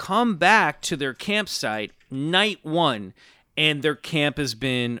 and they come back to their campsite night one, and their camp has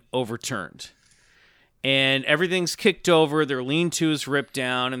been overturned. And everything's kicked over, their lean-to is ripped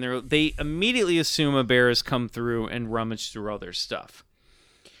down, and they immediately assume a bear has come through and rummaged through all their stuff.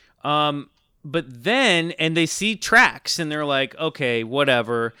 But then, and they see tracks, and they're like, okay,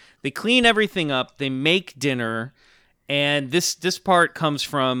 whatever. They clean everything up, they make dinner, and this part comes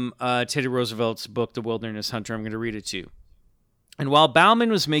from Teddy Roosevelt's book, The Wilderness Hunter. I'm going to read it to you. And while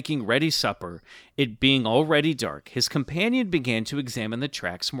Bauman was making ready supper, it being already dark, his companion began to examine the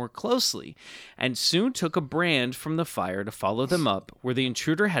tracks more closely, and soon took a brand from the fire to follow them up, where the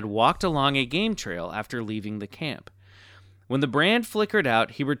intruder had walked along a game trail after leaving the camp. When the brand flickered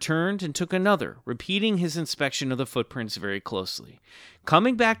out, he returned and took another, repeating his inspection of the footprints very closely.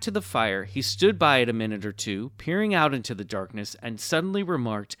 Coming back to the fire, he stood by it a minute or two, peering out into the darkness, and suddenly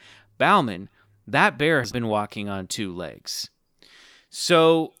remarked, Bauman, that bear has been walking on 2 legs.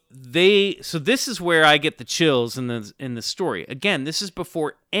 So this is where I get the chills in the story. Again, this is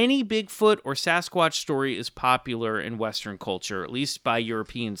before any Bigfoot or Sasquatch story is popular in Western culture, at least by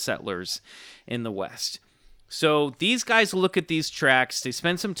European settlers in the West. So these guys look at these tracks, they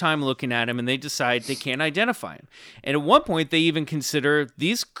spend some time looking at them, and they decide they can't identify them. And at one point, they even consider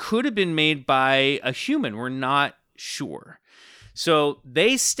these could have been made by a human. We're not sure. So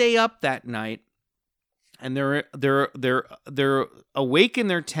they stay up that night. And they're awake in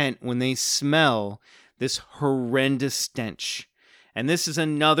their tent when they smell this horrendous stench. And this is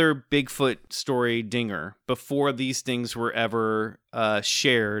another Bigfoot story dinger before these things were ever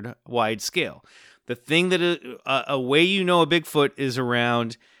shared wide scale. The thing that a way you know a Bigfoot is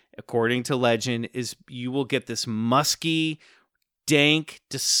around, according to legend, is you will get this musky, dank,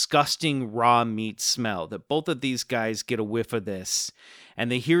 disgusting raw meat smell. That both of these guys get a whiff of this. And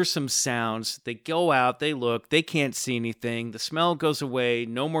they hear some sounds. They go out, they look, they can't see anything. The smell goes away,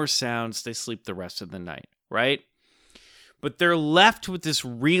 no more sounds. They sleep the rest of the night, right? But they're left with this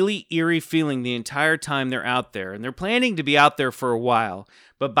really eerie feeling the entire time they're out there. And they're planning to be out there for a while.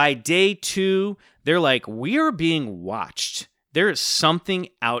 But by day 2, they're like, we are being watched. There is something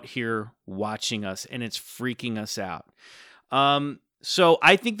out here watching us, and it's freaking us out. So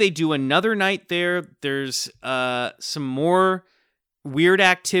I think they do another night there. There's some more weird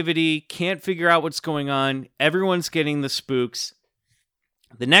activity, can't figure out what's going on. Everyone's getting the spooks.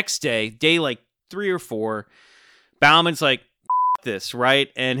 The next day like 3 or 4, Bauman's like, this, right?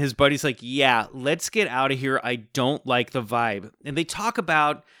 And his buddy's like, yeah, let's get out of here. I don't like the vibe. And they talk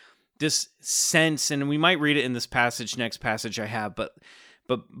about this sense, and we might read it in this passage, next passage I have, but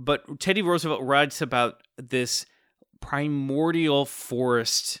Teddy Roosevelt writes about this primordial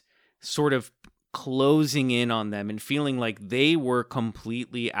forest sort of closing in on them and feeling like they were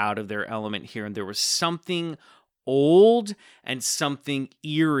completely out of their element here. And there was something old and something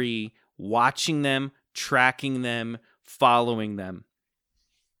eerie watching them, tracking them, following them.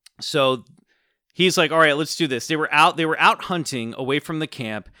 So he's like, all right, let's do this. They were out hunting away from the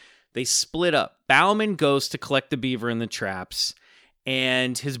camp. They split up. Bauman goes to collect the beaver in the traps,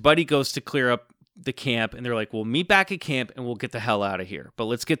 and his buddy goes to clear up the camp, and they're like, we'll meet back at camp and we'll get the hell out of here. But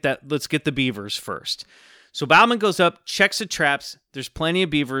let's get the beavers first. So Bauman goes up, checks the traps. There's plenty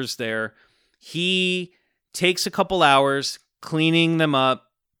of beavers there. He takes a couple hours cleaning them up,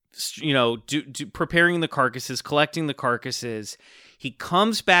 preparing the carcasses, collecting the carcasses. He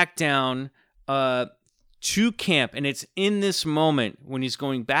comes back down to camp, and it's in this moment when he's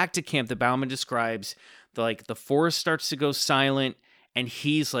going back to camp that Bauman describes the forest starts to go silent. And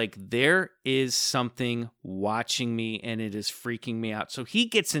he's like, there is something watching me, and it is freaking me out. So he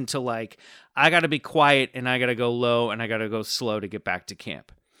gets into I got to be quiet, and I got to go low, and I got to go slow to get back to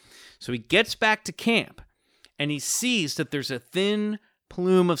camp. So he gets back to camp, and he sees that there's a thin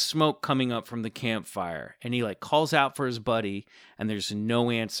plume of smoke coming up from the campfire. And he calls out for his buddy, and there's no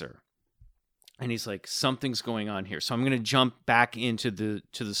answer. And he's like, something's going on here. So I'm going to jump back into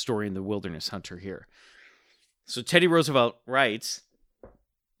the story in The Wilderness Hunter here. So Teddy Roosevelt writes,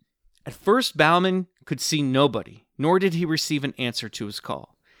 at first, Bauman could see nobody, nor did he receive an answer to his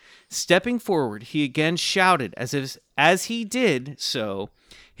call. Stepping forward, he again shouted, as he did so,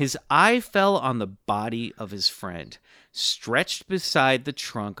 his eye fell on the body of his friend, stretched beside the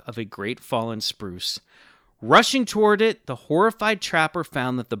trunk of a great fallen spruce. Rushing toward it, the horrified trapper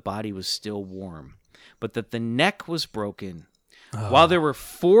found that the body was still warm, but that the neck was broken, while there were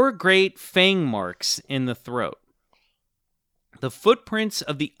 4 great fang marks in the throat. The footprints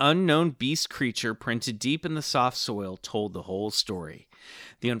of the unknown beast creature printed deep in the soft soil told the whole story.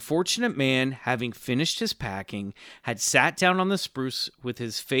 The unfortunate man, having finished his packing, had sat down on the spruce with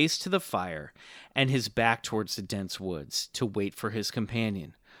his face to the fire and his back towards the dense woods to wait for his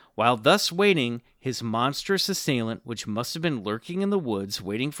companion. While thus waiting, his monstrous assailant, which must have been lurking in the woods,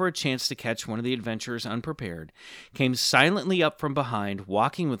 waiting for a chance to catch one of the adventurers unprepared, came silently up from behind,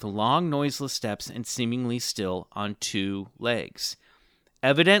 walking with long, noiseless steps and seemingly still on 2 legs.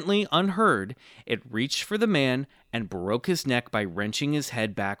 Evidently unheard, it reached for the man and broke his neck by wrenching his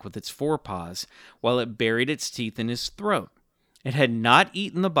head back with its forepaws, while it buried its teeth in his throat. It had not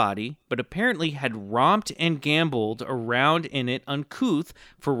eaten the body, but apparently had romped and gamboled around in it uncouth,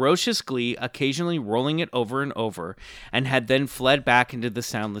 ferocious glee, occasionally rolling it over and over, and had then fled back into the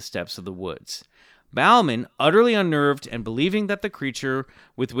soundless depths of the woods. Bauman, utterly unnerved and believing that the creature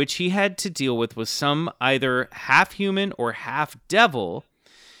with which he had to deal with was some either half-human or half-devil,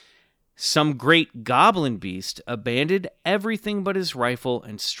 Some great goblin beast abandoned everything but his rifle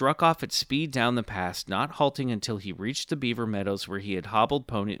and struck off at speed down the pass, not halting until he reached the beaver meadows where the hobbled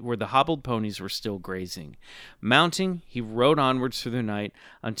ponies were still grazing. Mounting, he rode onwards through the night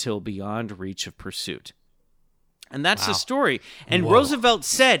until beyond reach of pursuit. And that's the story. And Roosevelt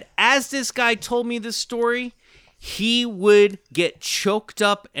said, as this guy told me this story, he would get choked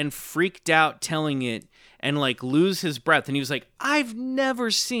up and freaked out telling it and like lose his breath. And he was like, I've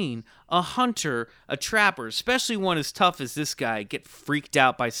never seen a hunter, a trapper, especially one as tough as this guy, get freaked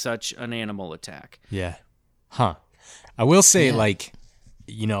out by such an animal attack. Yeah. Huh. I will say, like,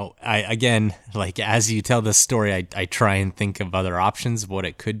 you know, as you tell this story, I try and think of other options of what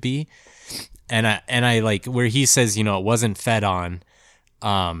it could be. And I like where he says, you know, it wasn't fed on,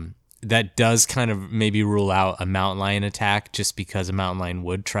 that does kind of maybe rule out a mountain lion attack, just because a mountain lion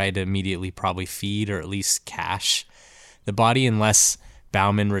would try to immediately probably feed or at least cache the body, unless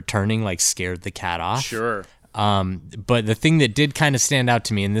Bauman returning like scared the cat off. Sure. But the thing that did kind of stand out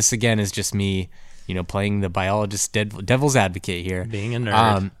to me, and this again is just me, you know, playing the biologist devil's advocate here, being a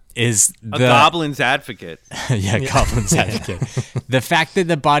nerd, is a goblin's advocate. Goblin's advocate. The fact that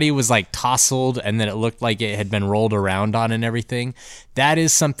the body was like tousled and that it looked like it had been rolled around on and everything, that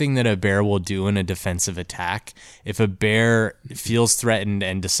is something that a bear will do in a defensive attack. If a bear feels threatened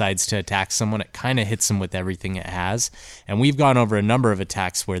and decides to attack someone, it kind of hits them with everything it has. And we've gone over a number of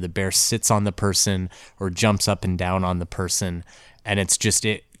attacks where the bear sits on the person or jumps up and down on the person, and it's just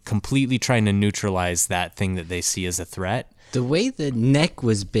it completely trying to neutralize that thing that they see as a threat. The way the neck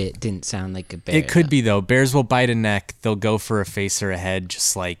was bit didn't sound like a bear. It could be, though. Bears will bite a neck. They'll go for a face or a head,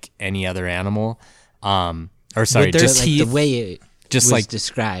 just like any other animal. Just like the way it just was like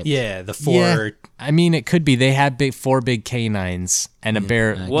described. Yeah, the four. Yeah, I mean, it could be. They have four big canines, and a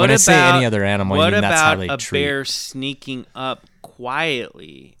bear. When I say any other animal, I mean that's how they treat. What about a bear sneaking up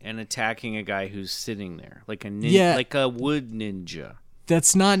quietly and attacking a guy who's sitting there, like a like a wood ninja?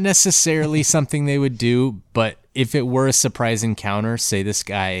 That's not necessarily something they would do, but if it were a surprise encounter, say this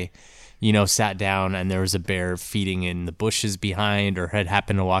guy, you know, sat down and there was a bear feeding in the bushes behind, or had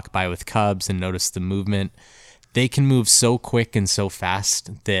happened to walk by with cubs and noticed the movement, they can move so quick and so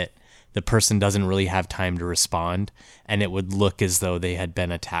fast that the person doesn't really have time to respond, and it would look as though they had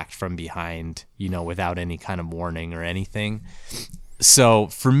been attacked from behind, you know, without any kind of warning or anything. So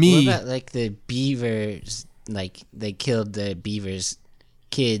for me, what about like the beavers? Like they killed the beavers'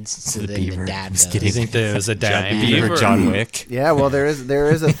 kids, so then the dad goes. Do you think there was a dad beaver? John Wick. Yeah, well, there is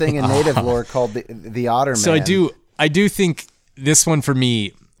a thing in native lore called the otter man. So I do think this one for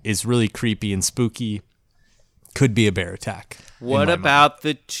me is really creepy and spooky. Could be a bear attack. What about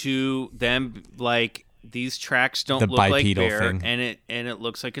the them like these tracks don't look like bear, thing. and it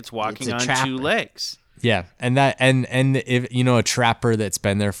looks like it's walking on trapper. 2 legs. Yeah, and if you know, a trapper that's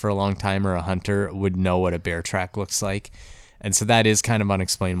been there for a long time or a hunter would know what a bear track looks like. And so that is kind of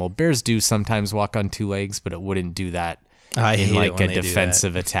unexplainable. Bears do sometimes walk on 2 legs, but it wouldn't do that in like a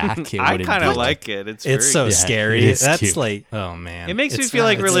defensive attack. I kind of like it. It's so scary. That's cute. Like, oh man. It makes me feel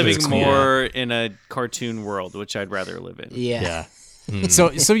like we're living more in a cartoon world, which I'd rather live in. Yeah. So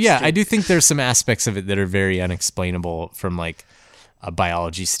yeah, I do think there's some aspects of it that are very unexplainable from like a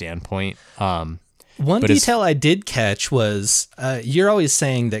biology standpoint. One detail I did catch was you're always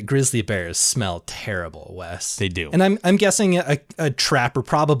saying that grizzly bears smell terrible, Wes. They do. And I'm guessing a trapper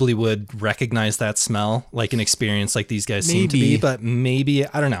probably would recognize that smell, like an experience like these guys seem to be, but maybe,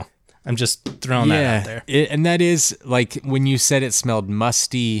 I don't know. I'm just throwing that out there. And that is, like, when you said it smelled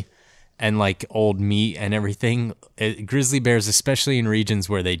musty and like old meat and everything, grizzly bears, especially in regions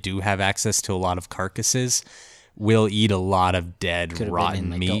where they do have access to a lot of carcasses, will eat a lot of dead,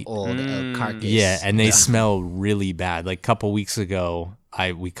 rotten meat. Old carcass. Yeah, and they smell really bad. Like a couple weeks ago,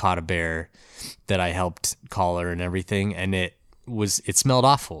 we caught a bear that I helped collar and everything, and it smelled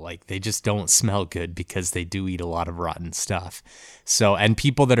awful. Like they just don't smell good because they do eat a lot of rotten stuff. So, and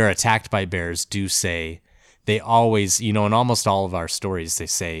people that are attacked by bears do say they always, you know, in almost all of our stories, they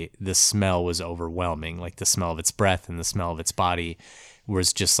say the smell was overwhelming, like the smell of its breath and the smell of its body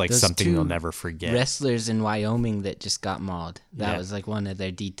was just like Those something 2 they'll never forget. Wrestlers in Wyoming that just got mauled. That was like one of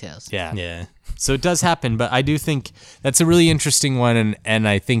their details. Yeah. So it does happen, but I do think that's a really interesting one, and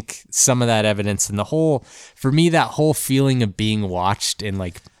I think some of that evidence and for me, that whole feeling of being watched in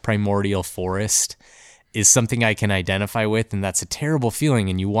like primordial forest is something I can identify with, and that's a terrible feeling,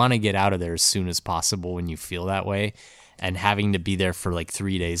 and you want to get out of there as soon as possible when you feel that way. And having to be there for like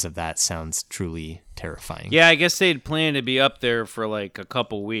 3 days of that sounds truly terrifying. Yeah, I guess they'd planned to be up there for like a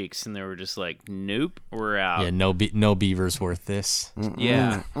couple weeks, and they were just like, "Nope, we're out." Yeah, no beaver's worth this.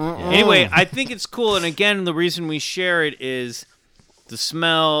 Yeah. Anyway, I think it's cool, and again, the reason we share it is the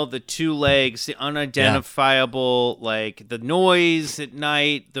smell, the two legs, the unidentifiable, like the noise at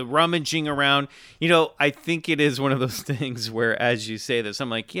night, the rummaging around. I think it is one of those things where, as you say this,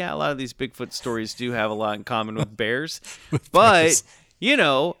 I'm like, yeah, a lot of these Bigfoot stories do have a lot in common with bears. But,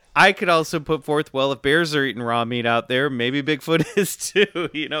 I could also put forth, well, if bears are eating raw meat out there, maybe Bigfoot is too.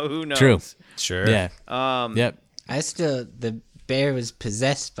 Who knows? True. Sure. Yeah. Yep. The bear was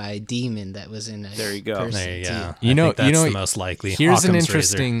possessed by a demon that was in a There you go. person There you too. go. You know, That's the most likely. Here's an Occam's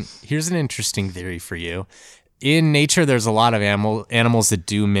razor. interesting theory for you. In nature, there's a lot of animals that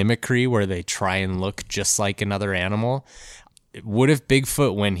do mimicry, where they try and look just like another animal. What if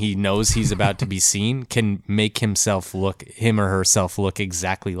Bigfoot, when he knows he's about to be seen, can make him or herself look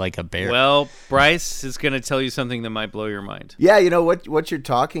exactly like a bear? Well, Bryce is going to tell you something that might blow your mind. Yeah, what you're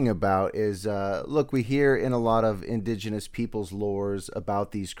talking about is, look, we hear in a lot of indigenous people's lores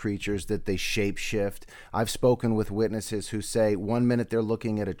about these creatures that they shapeshift. I've spoken with witnesses who say 1 minute they're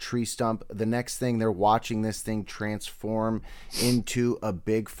looking at a tree stump, the next thing they're watching this thing transform into a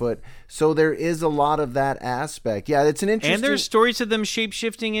Bigfoot. So there is a lot of that aspect. Yeah, it's an interesting... And there's stories of them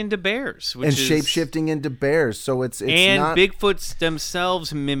shapeshifting into bears. Shapeshifting into bears. So it's and not... Bigfoots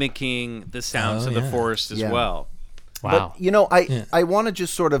themselves mimicking the sounds of the forest as well. Wow. But, I want to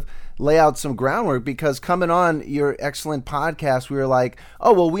just sort of lay out some groundwork, because coming on your excellent podcast, we were like,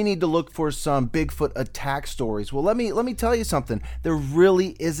 oh, well, we need to look for some Bigfoot attack stories. Well, let me tell you something. There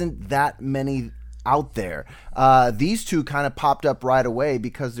really isn't that many out there. These two kind of popped up right away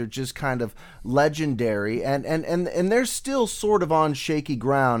because they're just kind of legendary, and they're still sort of on shaky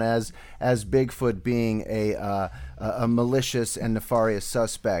ground as Bigfoot being a malicious and nefarious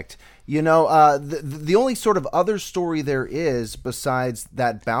suspect. The only sort of other story there is besides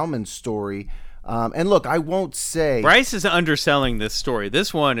that Bauman story. And look, I won't say Bryce is underselling this story.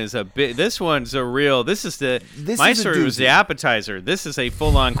 This one is This one's a real. My story was the appetizer. This is a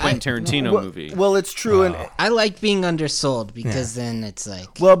full-on Quentin Tarantino movie. Well, it's true, and I like being undersold because then it's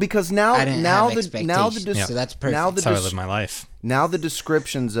like, because now I didn't have expectations, the so that's perfect. now That's how I live my life. Now the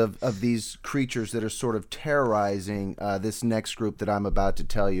descriptions of these creatures that are sort of terrorizing this next group that I'm about to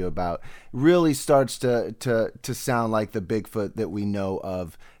tell you about really starts to sound like the Bigfoot that we know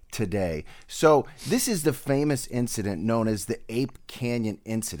of today. So this is the famous incident known as the Ape Canyon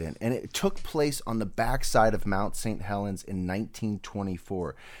incident, and it took place on the backside of Mount St. Helens in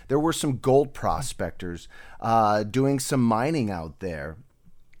 1924. There were some gold prospectors doing some mining out there.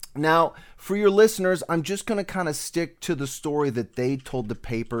 Now, for your listeners, I'm just going to kind of stick to the story that they told the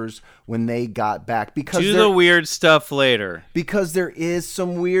papers when they got back. Because do the weird stuff later. Because there is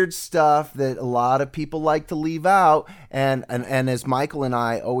some weird stuff that a lot of people like to leave out. And as Michael and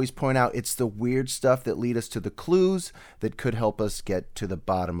I always point out, it's the weird stuff that lead us to the clues that could help us get to the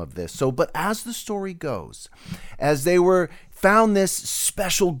bottom of this. So, but as the story goes, as they found this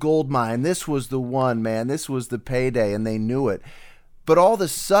special gold mine, this was the one, man, this was the payday, and they knew it. But all of a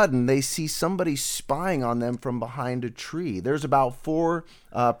sudden, they see somebody spying on them from behind a tree. There's about 4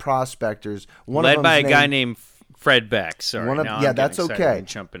 prospectors. One led of by a guy named Fred Beck. Sorry, that's okay. I'm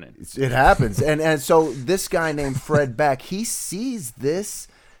jumping in. It happens. and so this guy named Fred Beck, he sees this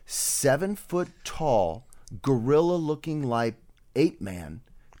 7-foot-tall, gorilla-looking like ape man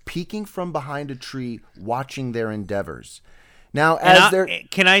peeking from behind a tree, watching their endeavors. Now,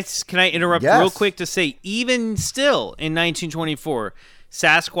 can I interrupt real quick to say, even still in 1924,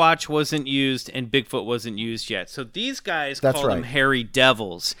 Sasquatch wasn't used and Bigfoot wasn't used yet. So these guys call them hairy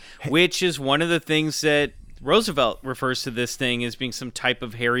devils, which is one of the things that Roosevelt refers to this thing as being some type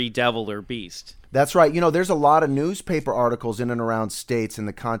of hairy devil or beast. That's right. There's a lot of newspaper articles in and around states in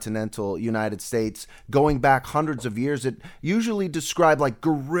the continental United States going back hundreds of years that usually describe like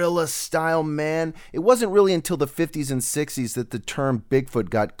gorilla-style man. It wasn't really until the 50s and 60s that the term Bigfoot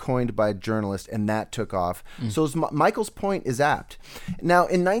got coined by a journalist, and that took off. So Michael's point is apt. Now,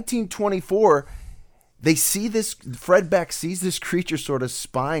 in 1924, they see this, Fred Beck sees this creature sort of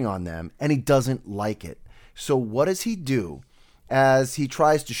spying on them, and he doesn't like it. So what does he do? As he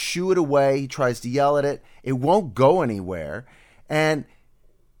tries to shoo it away, he tries to yell at it. It won't go anywhere. And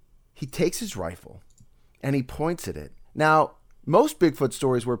he takes his rifle and he points at it. Now, most Bigfoot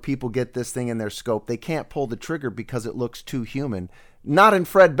stories where people get this thing in their scope, they can't pull the trigger because it looks too human. Not in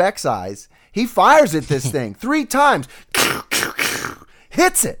Fred Beck's eyes. He fires at this thing 3 times.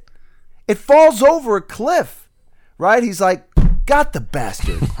 Hits it. It falls over a cliff. Right? He's like, got the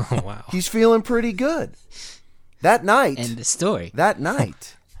bastard. Wow. He's feeling pretty good. That night, end the story. That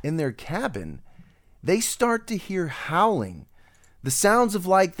night, in their cabin, they start to hear howling. The sounds of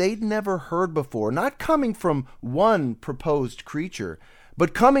like they'd never heard before, not coming from one proposed creature,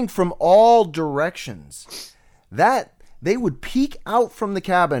 but coming from all directions. That they would peek out from the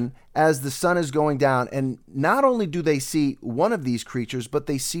cabin as the sun is going down, and not only do they see one of these creatures, but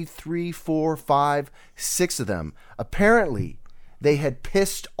they see 3, 4, 5, 6 of them. Apparently, they had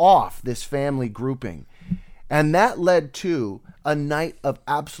pissed off this family grouping, and that led to a night of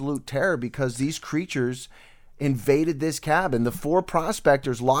absolute terror because these creatures invaded this cabin. The 4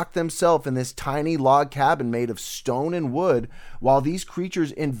 prospectors locked themselves in this tiny log cabin made of stone and wood, while these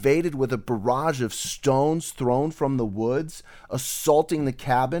creatures invaded with a barrage of stones thrown from the woods, assaulting the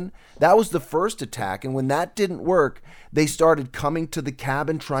cabin. That was the first attack, and when that didn't work, they started coming to the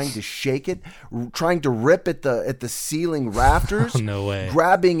cabin, trying to shake it, trying to rip at the ceiling rafters. Oh, no way.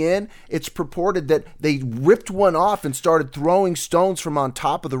 Grabbing in. It's purported that they ripped one off and started throwing stones from on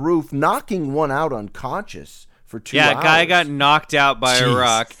top of the roof, knocking one out unconscious for 2 hours. Yeah, a guy got knocked out by a Jeez.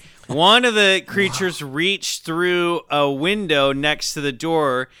 rock. One of the creatures reached through a window next to the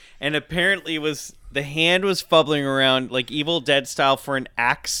door, and apparently the hand was fumbling around like Evil Dead style for an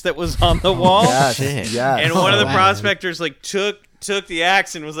axe that was on the wall. Yes, Shit. yes. And one of the wow. prospectors like took the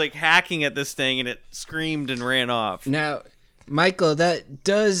axe and was like hacking at this thing, and it screamed and ran off. Now, Michael, that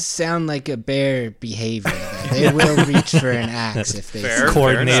does sound like a bear behavior. They will reach for an axe if they Fair. see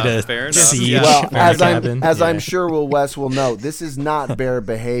Coordinate enough, a fair enough. siege Yeah. Well, from as the I'm cabin. as I'm Yeah. sure Wes will note, this is not bear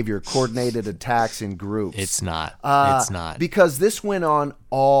behavior. Coordinated attacks in groups. It's not. Uh, It's not. Because this went on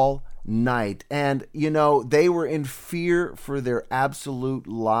all night, and they were in fear for their absolute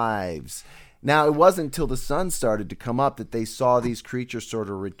lives. Now, it wasn't until the sun started to come up that they saw these creatures sort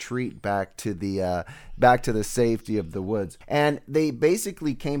of retreat back to the safety of the woods. And they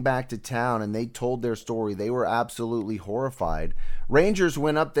basically came back to town and they told their story. They were absolutely horrified. Rangers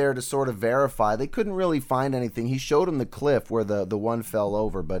went up there to sort of verify. They couldn't really find anything. He showed them the cliff where the one fell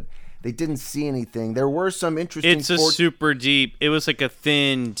over, but they didn't see anything. There were some interesting... It's a super deep. It was like a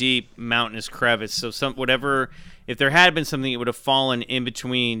thin, deep mountainous crevice. So if there had been something, it would have fallen in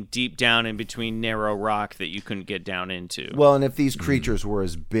between, deep down in between narrow rock that you couldn't get down into. Well, and if these creatures were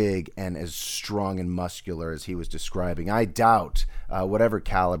as big and as strong and muscular as he was describing, I doubt whatever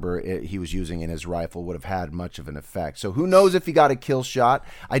caliber he was using in his rifle would have had much of an effect. So who knows if he got a kill shot?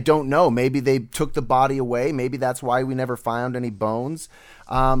 I don't know. Maybe they took the body away. Maybe that's why we never found any bones.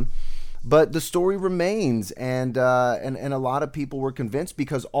 But the story remains, and a lot of people were convinced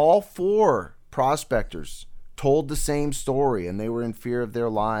because all 4 prospectors told the same story, and they were in fear of their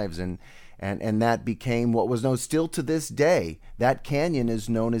lives, and that became what was known still to this day. That canyon is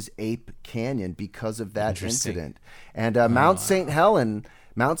known as Ape Canyon because of that incident. And Mount St.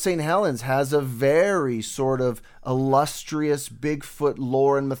 Helens has a very sort of illustrious Bigfoot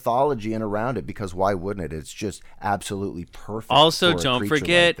lore and mythology in around it, because why wouldn't it? It's just absolutely perfect. Also, for a don't creature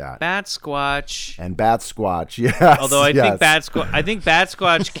forget like that. Bat Squatch. And Bat Squatch, yes. Although I yes. think Bat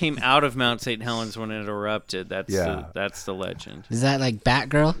Squatch came out of Mount St. Helens when it erupted. That's the legend. Is that like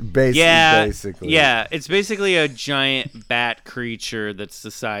Batgirl? Basically. Yeah, it's basically a giant bat creature that's the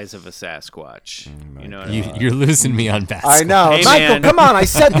size of a Sasquatch. You know what I mean? You're losing me on bats. I know. Hey, Michael, man. come on. I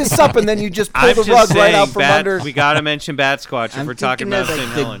set this up and then you just pull I'm the just rug right saying, out from under. We gotta mention Bat Squatch if I'm we're talking thinking about of St.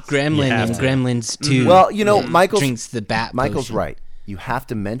 like the Helens. gremlin have and to. Gremlins 2. Well, Michael's drinks the bat Michael's potion. right. You have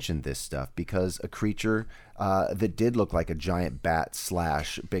to mention this stuff because a creature that did look like a giant bat /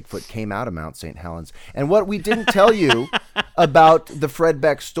 Bigfoot came out of Mount St. Helens. And what we didn't tell you about the Fred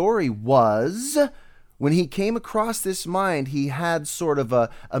Beck story was when he came across this mine, he had sort of a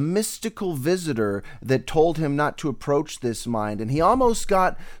mystical visitor that told him not to approach this mine. And he almost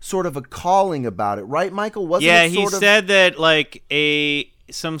got sort of a calling about it. Right, Michael? Wasn't Yeah, it he sort of... said that like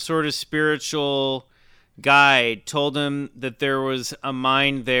some sort of spiritual guide told him that there was a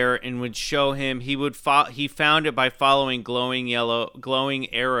mine there and would show him. He found it by following glowing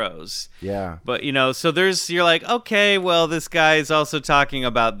arrows. Yeah. But so you're like, okay, well, this guy is also talking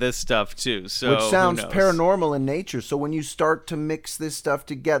about this stuff too. So Which sounds who knows? paranormal in nature. So when you start to mix this stuff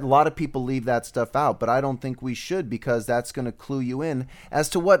together, a lot of people leave that stuff out, but I don't think we should, because that's going to clue you in as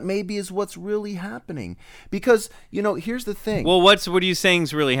to what maybe is what's really happening. Because, here's the thing. Well, what are you saying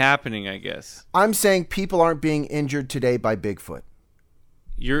is really happening, I guess? I'm saying people aren't being injured today by Bigfoot.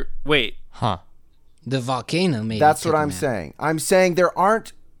 Wait. Huh. The volcano maybe. That's took what him I'm out. saying. I'm saying there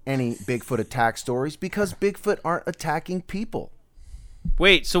aren't any Bigfoot attack stories because Bigfoot aren't attacking people.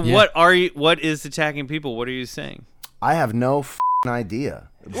 Wait, so what is attacking people? What are you saying? I have no idea.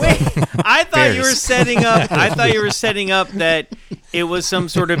 Wait, I thought you were Bears. setting up that it was some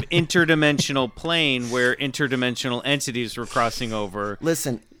sort of interdimensional plane where interdimensional entities were crossing over.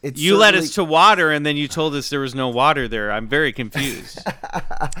 Listen, it's You led certainly- us to water, and then you told us there was no water there. I'm very confused.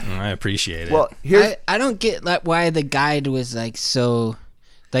 I appreciate it. Well, here's I don't get why the guide was like so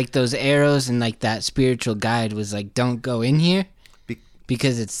like those arrows and like that spiritual guide was like, don't go in here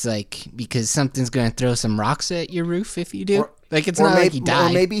because it's like, because something's going to throw some rocks at your roof if you do. Like, it's not like he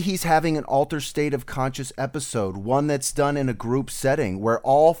died. Or maybe he's having an altered state of conscious episode, one that's done in a group setting where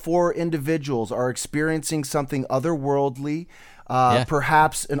all 4 individuals are experiencing something otherworldly,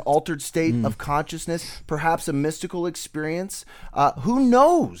 perhaps an altered state of consciousness, perhaps a mystical experience. Who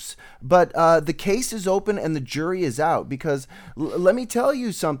knows? But the case is open and the jury is out because let me tell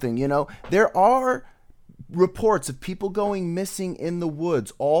you something, there are reports of people going missing in the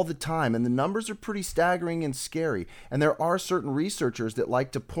woods all the time, and the numbers are pretty staggering and scary. And there are certain researchers that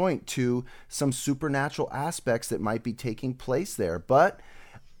like to point to some supernatural aspects that might be taking place there. But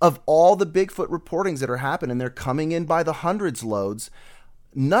of all the Bigfoot reportings that are happening, they're coming in by the hundreds loads.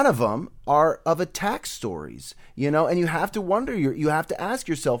 None of them are of attack stories, and you have to wonder, you have to ask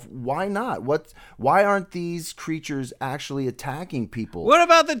yourself, why not? Why aren't these creatures actually attacking people? What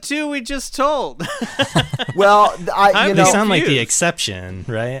about the 2 we just told? Well, they sound like the exception,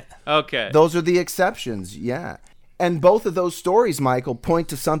 right? Okay. Those are the exceptions, yeah. And both of those stories, Michael, point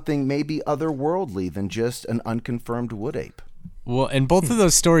to something maybe otherworldly than just an unconfirmed wood ape. Well, and both of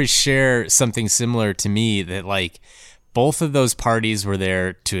those stories share something similar to me, that like both of those parties were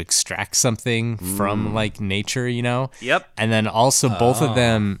there to extract something from like nature, Yep. And then also both of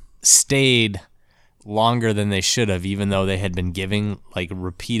them stayed longer than they should have, even though they had been giving like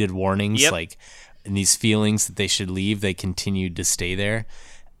repeated warnings, like in these feelings that they should leave, they continued to stay there.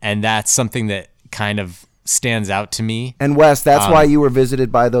 And that's something that kind of stands out to me. And Wes, that's why you were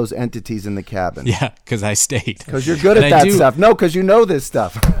visited by those entities in the cabin. Yeah, because I stayed. Because you're good at that stuff. No, because you know this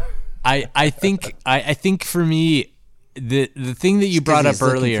stuff. I think for me, the thing that you brought up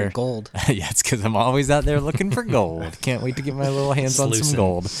earlier, for gold. Yeah, it's because I'm always out there looking for gold. Can't wait to get my little hands on some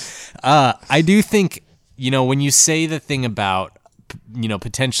gold. I do think, when you say the thing about,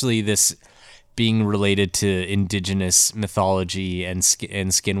 potentially this being related to indigenous mythology and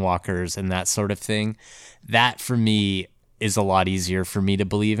skinwalkers and that sort of thing, that for me is a lot easier for me to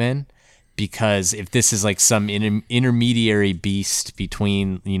believe in. Because if this is like some intermediary beast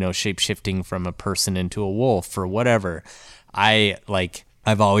between, shape-shifting from a person into a wolf or whatever,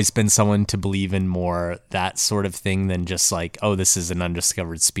 I've always been someone to believe in more that sort of thing than just like, oh, this is an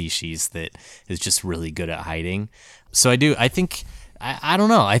undiscovered species that is just really good at hiding. So I think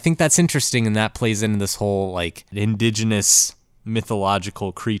that's interesting, and that plays into this whole like indigenous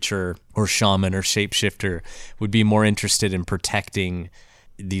mythological creature or shaman or shapeshifter would be more interested in protecting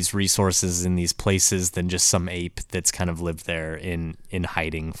these resources in these places than just some ape that's kind of lived there in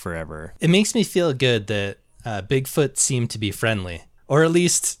hiding forever. It makes me feel good that Bigfoot seemed to be friendly, or at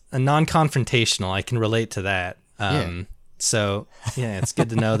least a non-confrontational. I can relate to that. So yeah, it's good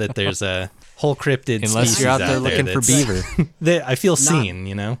to know that there's a whole cryptid unless you're out there looking for beaver. I feel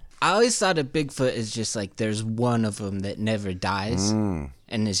seen, I always thought of Bigfoot as just like there's one of them that never dies and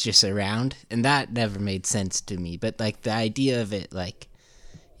is just around, and that never made sense to me. But like the idea of it, like,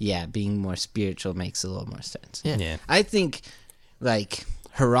 yeah, being more spiritual makes a little more sense. Yeah. I think, like,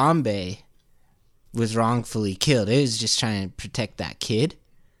 Harambe was wrongfully killed. It was just trying to protect that kid.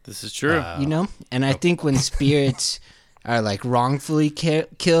 This is true. And I think when spirits are, like, wrongfully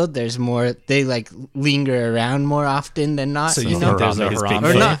killed, there's more, they, like, linger around more often than not. So you think there's a Harambe?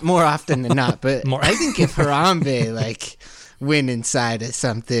 Or not more often than not, but I think if Harambe, like, went inside of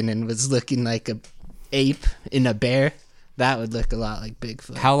something and was looking like a ape in a bear, that would look a lot like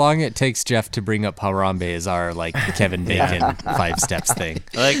Bigfoot. How long it takes Jeff to bring up Harambe is our like Kevin Bacon 5 steps thing.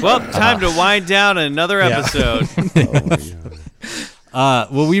 Like, well, time to wind down another episode.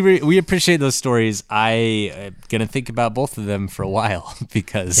 Well, we appreciate those stories. I'm gonna think about both of them for a while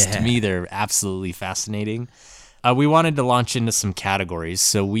because to me they're absolutely fascinating. We wanted to launch into some categories,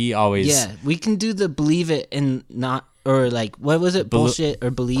 so we always we can do the believe it and not. Or like, what was it? Bullshit or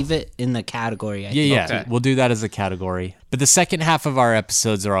believe it in the category. I think. Okay. We'll do that as a category. But the second half of our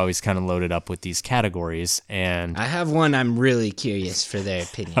episodes are always kind of loaded up with these categories. And I have one I'm really curious for their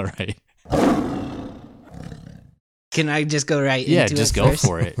opinion. All right. Can I just go right into it? Yeah, just go first?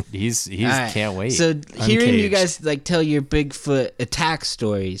 for it. He's right. Can't wait. So hearing you guys like tell your Bigfoot attack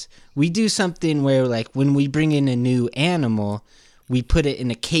stories, we do something where like when we bring in a new animal, we put it in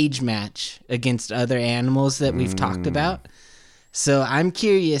a cage match against other animals that we've talked about. So I'm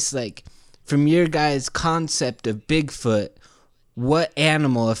curious, like, from your guys' concept of Bigfoot, what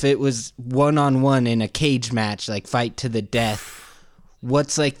animal, if it was one-on-one in a cage match, like fight to the death,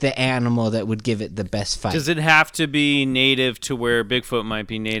 what's like the animal that would give it the best fight? Does it have to be native to where Bigfoot might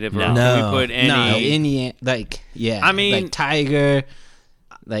be native? Or No. can we put any... No, any, like, yeah. I mean... like tiger.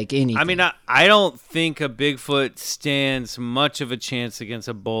 like anything. I mean, I don't think a Bigfoot stands much of a chance against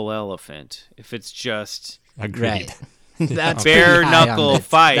a bull elephant if it's just Agreed. right. That's bare pretty high on knuckle the-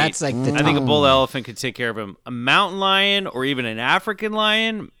 fight. That's like the I think a top. bull elephant could take care of him. A mountain lion or even an African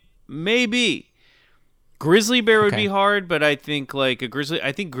lion, maybe. Grizzly bear would Okay. be hard, but I think I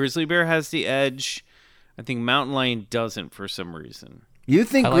think grizzly bear has the edge. I think mountain lion doesn't for some reason. You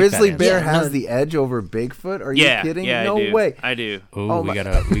think I like grizzly that bear answer. has Yeah, no. the edge over Bigfoot? Are Yeah, you kidding? yeah, No I do. way. I do. Ooh, Oh, we my-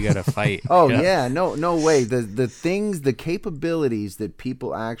 gotta fight. Oh yeah, no way. The things, the capabilities that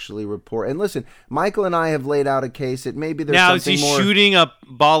people actually report. And listen, Michael and I have laid out a case that maybe there's Now, is something he more. shooting a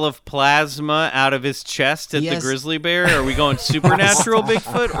ball of plasma out of his chest at the Yes. grizzly bear? Are we going supernatural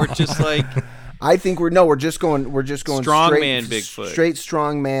Bigfoot or just like I think we're just going Strong straight, man Bigfoot. straight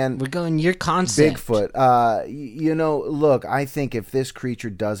strong man We're going your concept. Bigfoot. Look, I think if this creature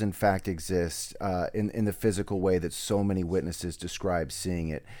does in fact exist in the physical way that so many witnesses describe seeing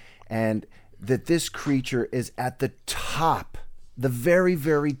it, and that this creature is at the top, the very,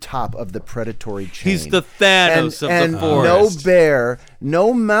 very top of the predatory chain. he's the Thanos and of the forest? no bear,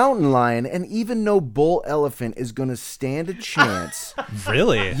 no mountain lion, and even no bull elephant is going to stand a chance.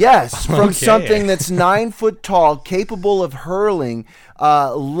 Really? Yes, from Okay. something that's 9 foot tall, capable of hurling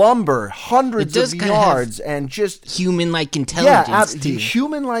lumber hundreds It does of kinda have yards, and just Human-like intelligence too.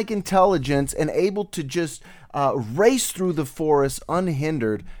 human-like intelligence, and able to just race through the forest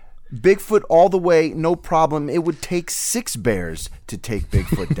unhindered. Bigfoot all the way, no problem. It would take 6 bears to take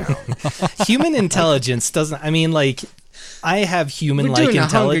Bigfoot down. Human intelligence doesn't. I mean, like, I have We're human-like doing a Hunger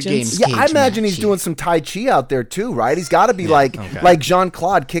intelligence. Games Yeah, I cage imagine match he's here. doing some Tai Chi out there too, right? He's got to be like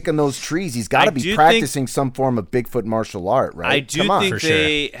Jean-Claude kicking those trees. He's got I to do be think- practicing some form of Bigfoot martial art, right? I do Come on. think For sure.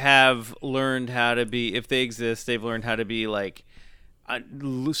 they have learned how to be, if they exist, they've learned how to be like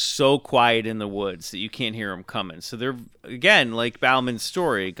so quiet in the woods that you can't hear them coming. So they're, again, like Bauman's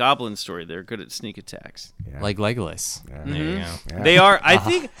story, Goblin's story, they're good at sneak attacks. Like Legolas. There you go. They are, I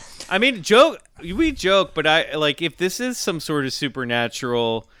think, I mean, we joke, but I like if this is some sort of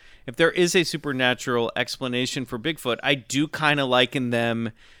supernatural, if there is a supernatural explanation for Bigfoot, I do kind of liken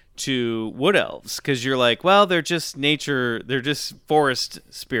them to wood elves, because you're like, well, they're just nature, they're just forest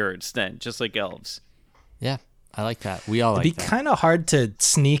spirits then, just like elves. Yeah, I like that. We all It'd like be that. kind of hard to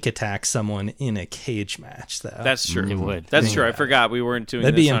sneak attack someone in a cage match, though. That's true. It would. That's true. I forgot we weren't doing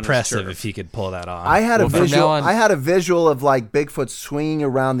That'd this be on his impressive turf. if he could pull that off. I had Well, a from visual. now on- I had a visual of like Bigfoot swinging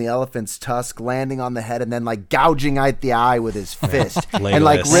around the elephant's tusk, landing on the head, and then like gouging out the eye with his fist, and like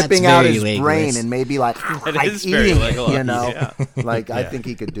Legolas. ripping That's out very his Legolas. brain, and maybe like is very eating it. Legolas, You know, yeah. like I think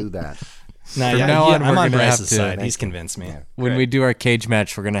he could do that. Nah, From yeah, now on, I'm we're on gonna have Bryce's to- side. He's convinced me. When we do our cage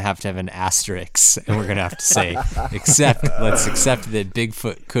match, we're gonna have an asterisk, and we're gonna have to say, let's accept that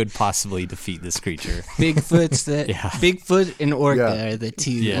Bigfoot could possibly defeat this creature. Bigfoot's the Yeah. Bigfoot and Orca Yeah. are the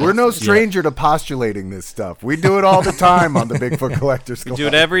two. Yeah. We're no stranger to postulating this stuff. We do it all the time on the Bigfoot Collectors Club. Do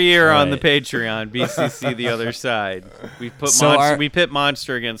it every year on the Right. Patreon. BCC the other side. We put So we pit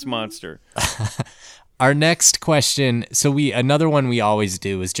monster against monster. Our next question. So another one we always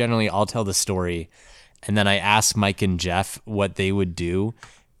do is generally I'll tell the story, and then I ask Mike and Jeff what they would do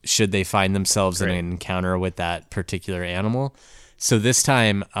should they find themselves in an encounter with that particular animal. So this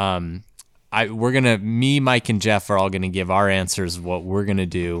time, Mike and Jeff are all gonna give our answers of what we're gonna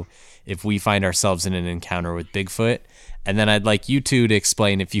do if we find ourselves in an encounter with Bigfoot. And then I'd like you two to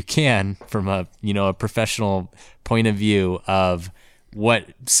explain, if you can, from a professional point of view of what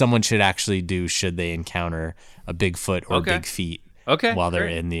someone should actually do should they encounter a Bigfoot or Okay. big feet Okay, while they're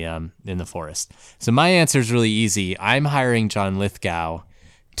great. in the forest. So my answer is really easy. I'm hiring John Lithgow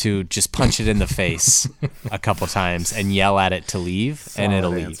to just punch it in the face a couple times and yell at it to leave, and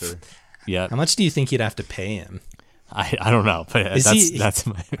it'll leave. answer. Yeah, How much do you think you'd have to pay him? I don't know, but Is he- that's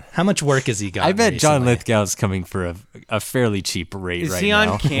my. How much work has he got? I bet John recently? Lithgow's coming for a fairly cheap rate Is right he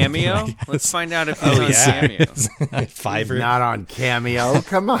now. on Cameo? Let's find out if he's on yeah. Cameo. Fiverr. Not on Cameo.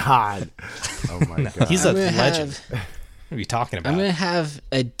 Come on. Oh my god. He's a I'm gonna legend. have- What are you talking about? I'm gonna have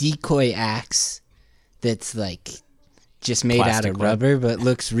a decoy axe that's like just made out Plastic of one. rubber but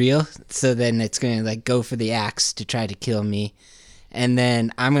looks real. So then it's gonna like go for the axe to try to kill me, and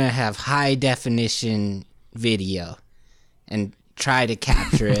then I'm gonna have high definition video and try to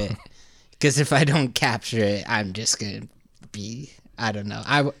capture it. Because if I don't capture it, I'm just gonna be, I don't know.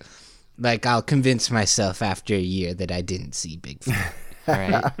 I'll convince myself after a year that I didn't see Bigfoot. All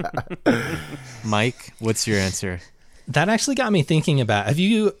right, Mike, what's your answer? That actually got me thinking about. Have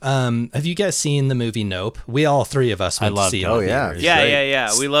you guys seen the movie Nope? We all three of us went loved to see it. it. Oh, in yeah. theaters. Yeah, Great. yeah,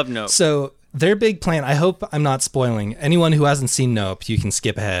 yeah. We love Nope. So their big plan, I hope I'm not spoiling. Anyone who hasn't seen Nope, you can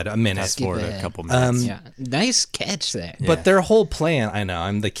skip ahead a minute. Fast forward a ahead. couple minutes. Yeah, nice catch there. But their whole plan, I know,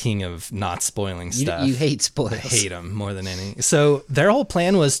 I'm the king of not spoiling stuff. You hate spoils. I hate them more than any. So their whole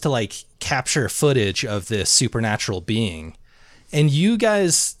plan was to like capture footage of this supernatural being. And you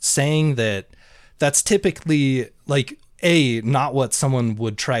guys saying that that's typically like A, not what someone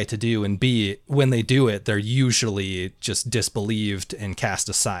would try to do, and B, when they do it, they're usually just disbelieved and cast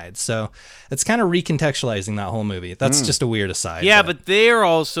aside. So it's kind of recontextualizing that whole movie. That's just a weird aside. Yeah, but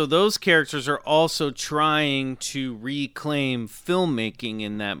those characters are also trying to reclaim filmmaking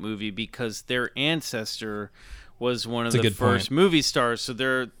in that movie because their ancestor was one of the first movie stars.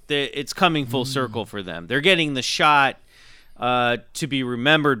 So it's coming full circle for them. They're getting the shot to be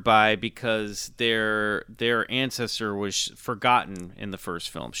remembered by because their ancestor was forgotten in the first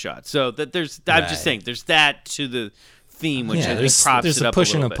film shot. So that I'm just saying there's that to the theme, which I think props there's it a up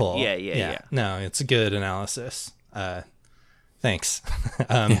push a and little a pull. bit. Yeah. No, it's a good analysis. Thanks.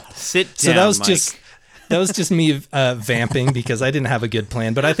 Sit down, So that was Mike. that was just me vamping because I didn't have a good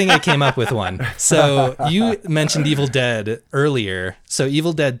plan, but I think I came up with one. So you mentioned Evil Dead earlier. So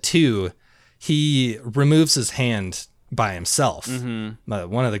Evil Dead 2, he removes his hand by himself. One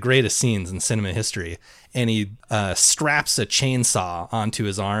of the greatest scenes in cinema history. And he straps a chainsaw onto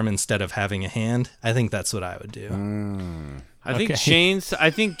his arm instead of having a hand. I think that's what I would do. I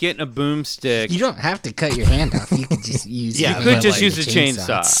think getting a boomstick. You don't have to cut your hand off. You could just use. Yeah, You could but, just like, use a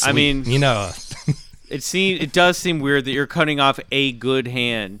chainsaw. I mean, You know, it does seem weird that you're cutting off a good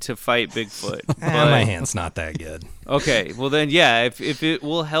hand to fight Bigfoot. my hand's not that good. Okay, well then, yeah, if it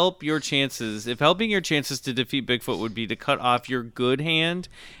will help your chances, if helping your chances to defeat Bigfoot would be to cut off your good hand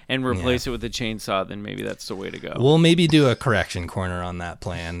and replace it with a chainsaw, then maybe that's the way to go. We'll maybe do a correction corner on that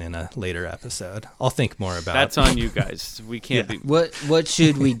plan in a later episode. I'll think more about That's on you guys. We can't be. What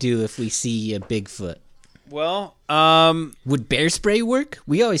should we do if we see a Bigfoot? Well, Would bear spray work?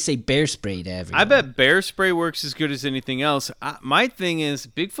 We always say bear spray to everyone. I bet bear spray works as good as anything else. My thing is,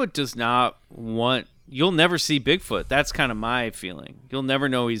 Bigfoot does not want. You'll never see Bigfoot. That's kind of my feeling. You'll never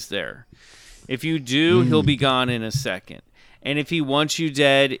know he's there. If you do, he'll be gone in a second. And if he wants you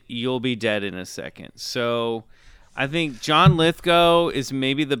dead, you'll be dead in a second. So I think John Lithgow is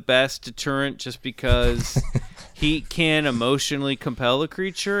maybe the best deterrent just because he can emotionally compel a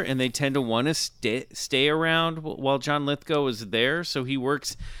creature, and they tend to want to stay around while John Lithgow is there. So he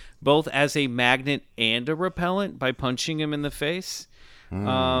works both as a magnet and a repellent by punching him in the face.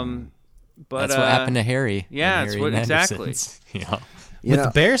 But That's what happened to Harry. Yeah, that's what exactly. Yeah.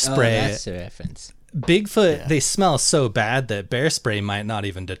 With bear Oh, spray, that's a reference. Bigfoot, they smell so bad that bear spray might not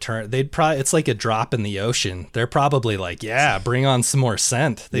even deter. It's like a drop in the ocean. They're probably like, yeah, bring on some more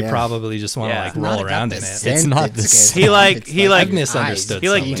scent. They probably just want to Yeah. like It's roll around in it. It's not the same. I've misunderstood. He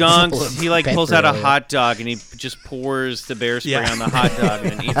like something. dunks. He like pulls out a Pepper. hot dog and he just pours the bear spray on the hot dog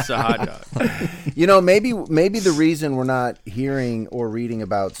and then eats the hot dog. You know, maybe the reason we're not hearing or reading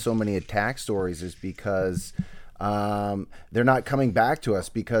about so many attack stories is because they're not coming back to us,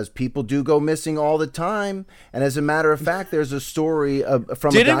 because people do go missing all the time. And as a matter of fact, there's a story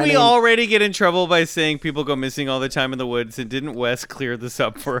from Didn't a guy we named, already get in trouble by saying people go missing all the time in the woods? And didn't Wes clear this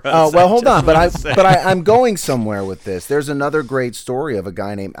up for us? Oh well, hold on, but I I'm going somewhere with this. There's another great story of a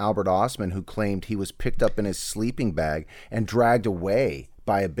guy named Albert Osman who claimed he was picked up in his sleeping bag and dragged away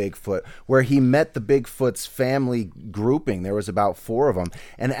by a Bigfoot, where he met the Bigfoot's family grouping. There was about 4 of them.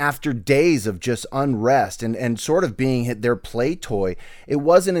 And after days of just unrest and sort of being their play toy, it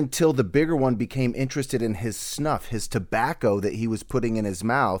wasn't until the bigger one became interested in his snuff, his tobacco that he was putting in his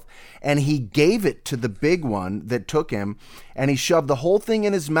mouth, and he gave it to the big one that took him, and he shoved the whole thing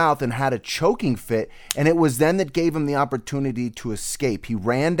in his mouth and had a choking fit, and it was then that gave him the opportunity to escape. He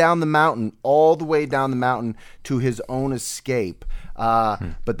ran down the mountain, all the way down the mountain to his own escape.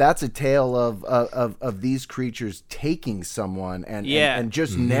 But that's a tale of these creatures taking someone and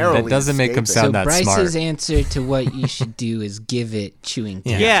just narrowly That doesn't make them escaping. sound that Bryce's smart. answer to what you should do is give it chewing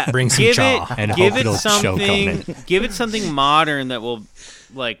time. Yeah, bring some give chaw. it, And give hope it it'll choke on something. Give it something modern that will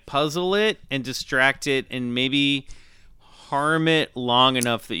like puzzle it and distract it and maybe harm it long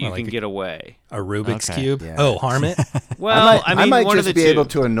enough that you like can get away. A Rubik's Okay. Cube. Yeah. Oh, harm it. Well, I mean, might one just of the be two. able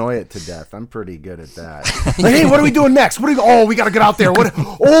to annoy it to death. I'm pretty good at that. Like, hey, what are we doing next? Oh, we got to get out there.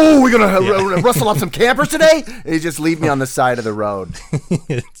 Oh, we're gonna rustle up some campers today. And you just leave me on the side of the road.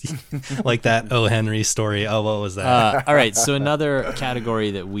 Like that O. Henry story. Oh, what was that? All right, so another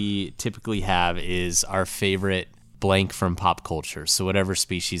category that we typically have is our favorite blank from pop culture. So whatever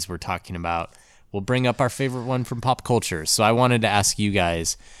species we're talking about, we'll bring up our favorite one from pop culture. So I wanted to ask you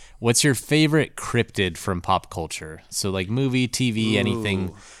guys, what's your favorite cryptid from pop culture? So like movie, TV,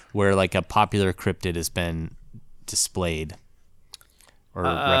 anything where like a popular cryptid has been displayed or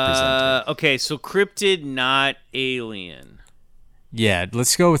represented. Okay, so cryptid, not alien. Yeah,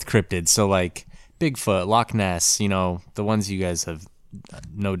 let's go with cryptid. So like Bigfoot, Loch Ness, the ones you guys have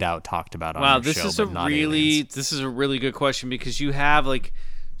no doubt talked about on your show. This is a really good question because you have like,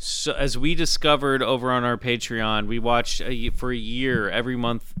 so as we discovered over on our Patreon, we watched for a year, every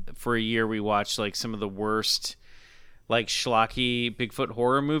month for a year, we watched like some of the worst like schlocky Bigfoot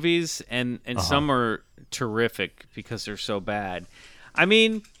horror movies, and some are terrific because they're so bad. I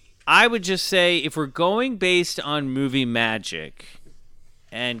mean, I would just say if we're going based on movie magic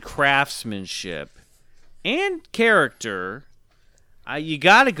and craftsmanship and character, you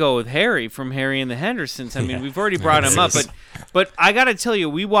got to go with Harry from Harry and the Hendersons. I mean, we've already brought him up, but I got to tell you,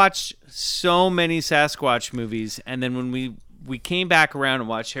 we watched so many Sasquatch movies, and then when we came back around and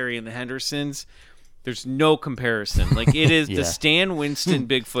watched Harry and the Hendersons, there's no comparison. Like, it is the Stan Winston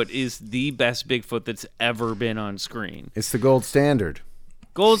Bigfoot is the best Bigfoot that's ever been on screen. It's the gold standard.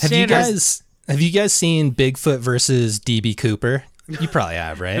 Have you guys seen Bigfoot versus DB Cooper? You probably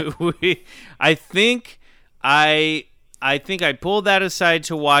have, right? I think I pulled that aside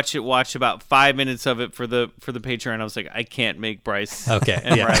to watch about 5 minutes of it for the Patreon. I was like, I can't make Bryce and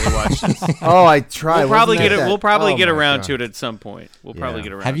Riley watch this. Oh, I tried. We'll probably get around to it at some point.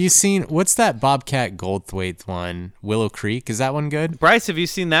 Have you seen what's that Bobcat Goldthwait one? Willow Creek? Is that one good? Bryce, have you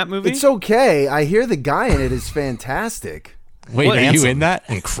seen that movie? It's okay. I hear the guy in it is fantastic. Wait, are you in that?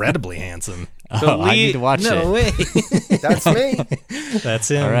 Incredibly handsome. I need to watch it. No way. That's me.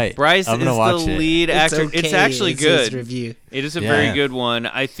 That's him. All right. Bryce is the lead actor. Okay. It's actually good. Review. It is a very good one.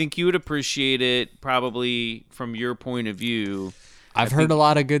 I think you would appreciate it probably from your point of view. I've heard a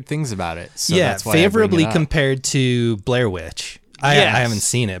lot of good things about it. So yeah, that's why favorably I bring it up. compared to Blair Witch. I haven't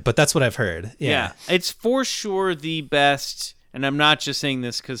seen it, but that's what I've heard. Yeah. It's for sure the best, and I'm not just saying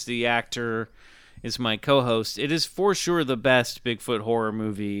this because the actor is my co-host. It is for sure the best Bigfoot horror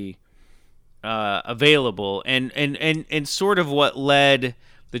movie available, and sort of what led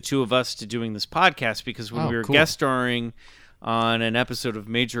the two of us to doing this podcast, because when we were guest starring on an episode of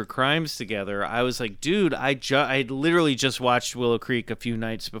Major Crimes together, I was like, dude, I literally just watched Willow Creek a few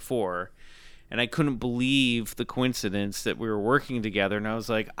nights before, and I couldn't believe the coincidence that we were working together. And I was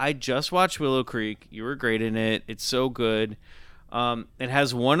like, I just watched Willow Creek. You were great in it. It's so good. It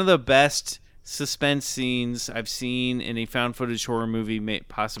has one of the best suspense scenes I've seen in a found footage horror movie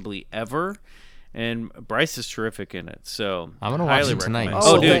possibly ever. And Bryce is terrific in it. So I'm going to watch it tonight.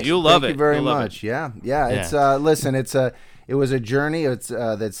 Dude, you'll love it. Thank you very You'll love much. it. Yeah. It's listen, it was a journey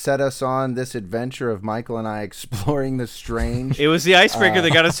that set us on this adventure of Michael and I exploring the strange. It was the icebreaker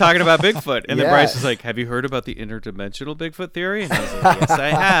that got us talking about Bigfoot. And then Bryce was like, have you heard about the interdimensional Bigfoot theory? And I was like, yes, I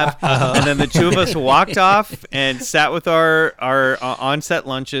have. And then the two of us walked off and sat with our on-set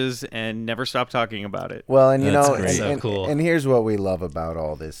lunches and never stopped talking about it. Well, and cool. And here's what we love about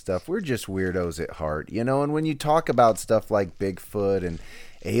all this stuff. We're just weirdos at heart, and when you talk about stuff like Bigfoot and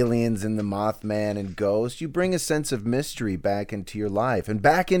aliens and the Mothman and ghosts, you bring a sense of mystery back into your life and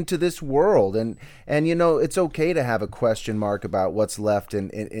back into this world. And it's okay to have a question mark about what's left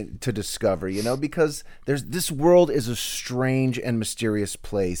in to discover, because this world is a strange and mysterious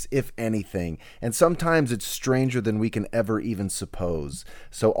place, if anything. And sometimes it's stranger than we can ever even suppose.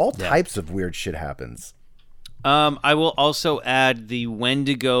 So all types of weird shit happens. I will also add the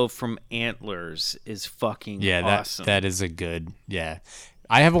Wendigo from Antlers is fucking awesome. That is a good,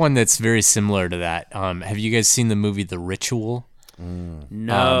 I have one that's very similar to that. Have you guys seen the movie The Ritual?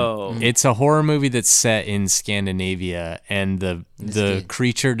 No. It's a horror movie that's set in Scandinavia, and the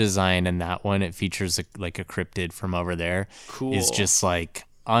creature design in that one, it features a cryptid from over there. Cool. Is just like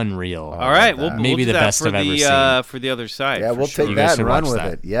unreal. All right, we'll maybe do the that best for I've ever the seen. for the other side. Yeah, we'll sure. take that and run with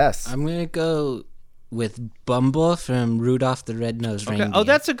it. Yes. I'm going to go with Bumble from Rudolph the Red-Nosed Reindeer. Oh,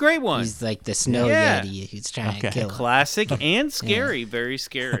 that's a great one. He's like the snow Yeah. yeti who's trying to kill him. Classic and scary. Very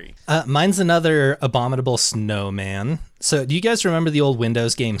scary. Mine's another abominable snowman. So do you guys remember the old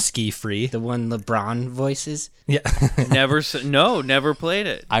Windows game Ski Free? The one LeBron voices? Yeah. Never played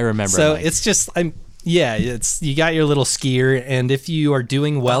it. I remember. So it's just it's you got your little skier, and if you are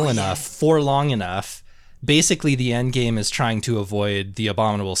doing well enough for long enough, basically the end game is trying to avoid the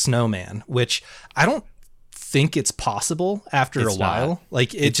abominable snowman, which I don't think it's possible after a while. Not.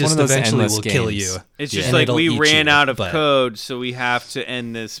 Like it It's just one of those eventually endless will kill games. you. It's just and like it'll we eat ran you, out of but- code, so we have to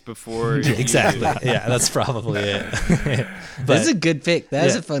end this before. Exactly. Yeah, that's probably it. That's a good pick. That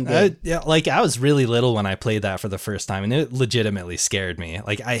was a fun game. I was really little when I played that for the first time, and it legitimately scared me.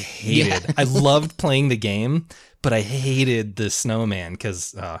 Like I hated. I loved playing the game, but I hated the snowman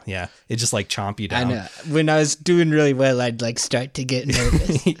because, it just like chomp you I down. know. When I was doing really well, I'd like start to get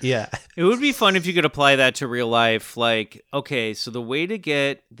nervous. Yeah. It would be fun if you could apply that to real life. Like, okay, so the way to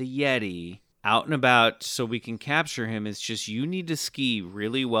get the Yeti out and about so we can capture him is just you need to ski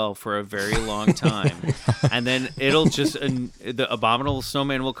really well for a very long time. And then it'll just, the abominable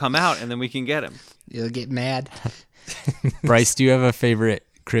snowman will come out and then we can get him. You'll get mad. Bryce, do you have a favorite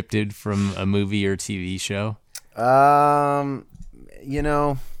cryptid from a movie or TV show? I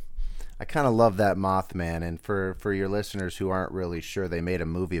kind of love that Mothman, and for your listeners who aren't really sure, they made a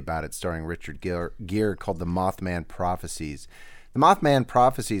movie about it starring Richard Gere called The Mothman Prophecies. The Mothman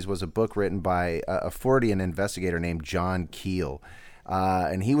Prophecies was a book written by a Fortean investigator named John Keel,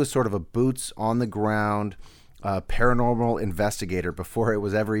 and he was sort of a boots-on-the-ground paranormal investigator before it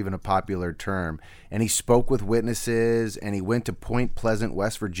was ever even a popular term. And he spoke with witnesses, and he went to Point Pleasant,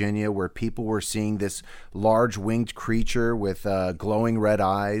 West Virginia, where people were seeing this large winged creature with glowing red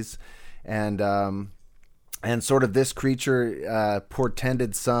eyes. And sort of this creature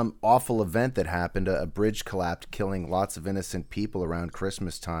portended some awful event that happened. A bridge collapsed, killing lots of innocent people around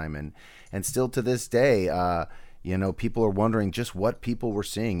Christmas time. And still to this day, people are wondering just what people were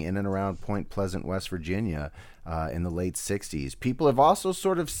seeing in and around Point Pleasant, West Virginia in the late 60s. People have also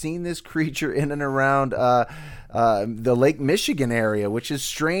sort of seen this creature in and around the Lake Michigan area, which is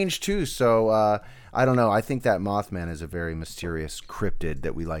strange too. So I don't know. I think that Mothman is a very mysterious cryptid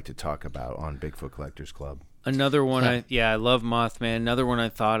that we like to talk about on Bigfoot Collectors Club. Another one, I love Mothman. Another one I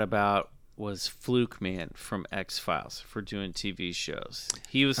thought about was Fluke Man from X-Files for doing TV shows.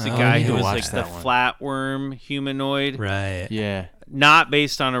 He was the guy who was like the flatworm humanoid. Right. Yeah. Not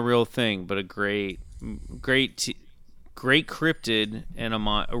based on a real thing, but a great cryptid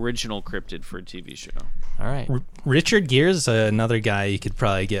and original cryptid for a TV show. All right. Richard Gere's another guy you could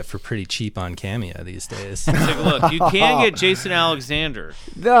probably get for pretty cheap on Cameo these days. Take a look. You can get Jason Alexander.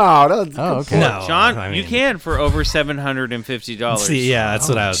 No. Oh, okay. No, John, you can for over $750. See, yeah, that's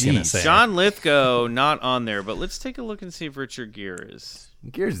what I was going to say. John Lithgow, not on there, but let's take a look and see if Richard Gere is.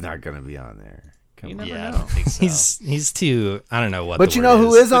 Gere's not going to be on there. You never I know. don't think so. He's too, I don't know what But the you word know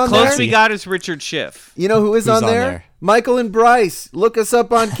who is on Close there? we got is Richard Schiff. You know who is Who's on on there? there? Michael and Bryce. Look us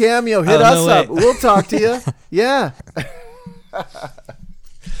up on Cameo. Hit Oh, us no up. way. We'll talk to you. Yeah.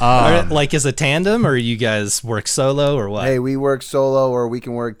 like as a tandem, or you guys work solo, or what? Hey, we work solo or we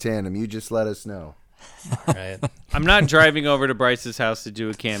can work tandem. You just let us know. Right. I'm not driving over to Bryce's house to do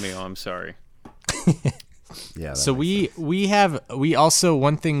a cameo. I'm sorry. Yeah. So we also,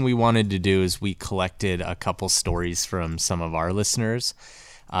 one thing we wanted to do is we collected a couple stories from some of our listeners,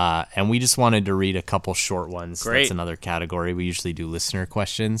 and we just wanted to read a couple short ones. Great. That's another category. We usually do listener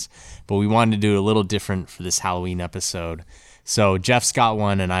questions, but we wanted to do it a little different for this Halloween episode. So Jeff's got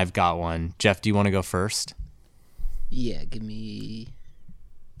one and I've got one. Jeff, do you want to go first? Yeah, give me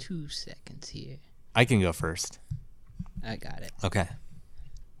 2 seconds here. I can go first. I got it. Okay.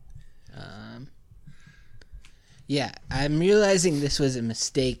 Yeah, I'm realizing this was a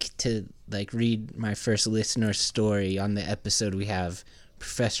mistake to like read my first listener story on the episode. We have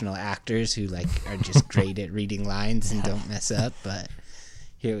professional actors who like are just great at reading lines and don't mess up, but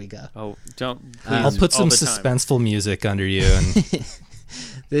here we go. Oh, don't. Please, I'll put some all the time. suspenseful music under you. And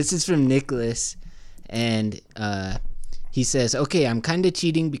This is from Nicholas, and he says, okay, I'm kind of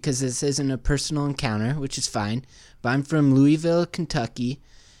cheating because this isn't a personal encounter, which is fine, but I'm from Louisville, Kentucky,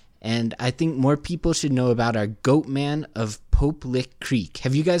 and I think more people should know about our Goat Man of Pope Lick Creek.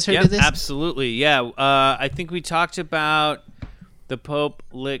 Have you guys heard Yep, of this? absolutely. Yeah, I think we talked about the Pope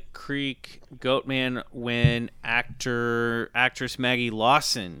Lick Creek Goat Man when actress Maggie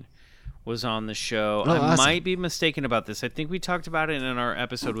Lawson was on the show. Oh, I awesome. might be mistaken about this. I think we talked about it in our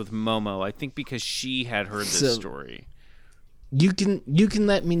episode with Momo. I think because she had heard this story. You can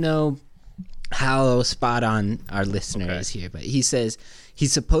let me know how spot on our listener is here, but he says he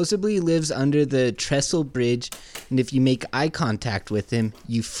supposedly lives under the trestle bridge, and if you make eye contact with him,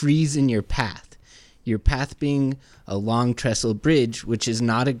 you freeze in your path. Your path being a long trestle bridge, which is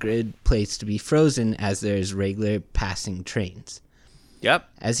not a good place to be frozen as there's regular passing trains. Yep.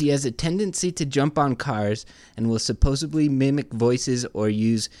 As he has a tendency to jump on cars and will supposedly mimic voices or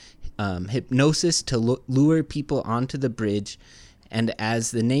use hypnosis to lure people onto the bridge, and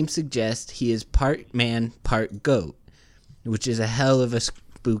as the name suggests, he is part man, part goat, which is a hell of a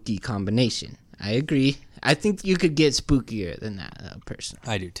spooky combination. I agree. I think you could get spookier than that, personally.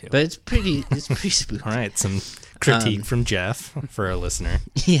 I do too. But it's pretty spooky. all right, some critique from Jeff for our listener.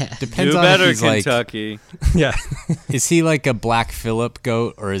 Yeah. Depends Do on if better, he's like, Kentucky. Yeah. is he like a Black Phillip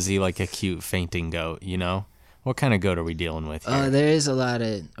goat or is he like a cute fainting goat, you know? What kind of goat are we dealing with here? There is a lot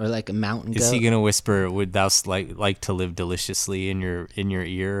of, or like a mountain goat. Is he gonna whisper, "Would thou like to live deliciously" in your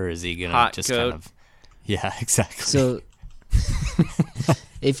ear, or is he gonna Hot just goat. kind of? Yeah, exactly. So,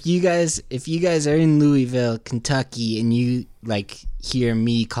 if you guys are in Louisville, Kentucky, and you like hear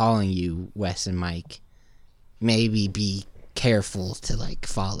me calling you Wes and Mike, maybe be careful to like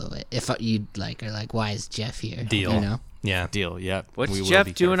follow it. If you like are like, why is Jeff here? Deal. You know? Yeah. Deal. Yep. What's we will Jeff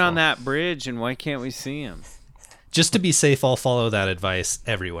be doing on careful. that bridge, and why can't we see him? Just to be safe, I'll follow that advice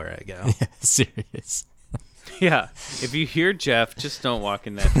everywhere I go. Serious. Yeah, if you hear Jeff, just don't walk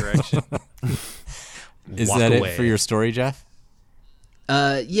in that direction. Is Walk that away. it for your story, Jeff?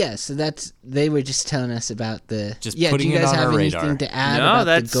 Yeah. So they were just telling us about the. Just yeah. Do putting you it guys on have our anything radar. to add? No, about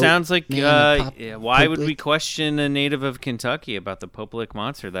that the goat sounds like man, the Pop- yeah, why would we Public? question a native of Kentucky about the Poplick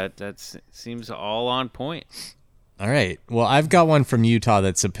monster? That seems all on point. All right. Well, I've got one from Utah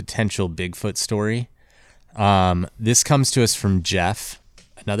that's a potential Bigfoot story. This comes to us from Jeff,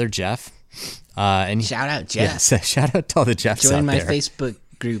 another Jeff. And Shout out, Jeff. Yes, shout out to all the Jeffs out Join my there. Facebook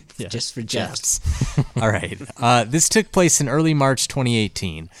group just for Jeffs. All right. This took place in early March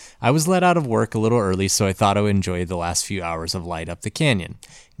 2018. I was let out of work a little early, so I thought I would enjoy the last few hours of light up the canyon.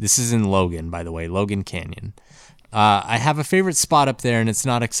 This is in Logan, by the way, Logan Canyon. I have a favorite spot up there, and it's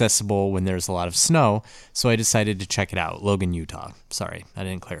not accessible when there's a lot of snow, so I decided to check it out. Logan, Utah. Sorry, I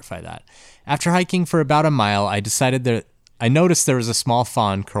didn't clarify that. After hiking for about a mile, I noticed there was a small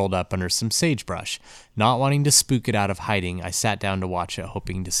fawn curled up under some sagebrush. Not wanting to spook it out of hiding, I sat down to watch it,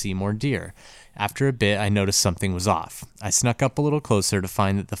 hoping to see more deer. After a bit, I noticed something was off. I snuck up a little closer to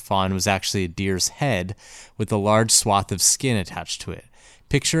find that the fawn was actually a deer's head with a large swath of skin attached to it.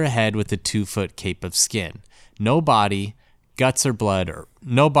 Picture a head with a 2-foot cape of skin. No body, guts, or blood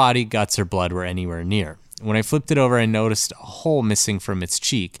were anywhere near. When I flipped it over, I noticed a hole missing from its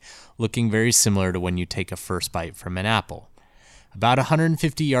cheek, looking very similar to when you take a first bite from an apple. About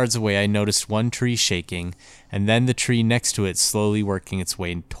 150 yards away, I noticed one tree shaking, and then the tree next to it slowly working its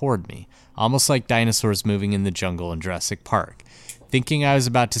way toward me, almost like dinosaurs moving in the jungle in Jurassic Park. Thinking I was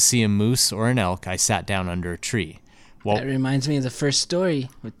about to see a moose or an elk, I sat down under a tree. Well, That reminds me of the first story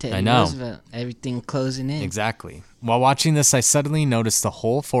with Teddy I know. Roosevelt. Everything closing in. exactly. While watching this, I suddenly noticed the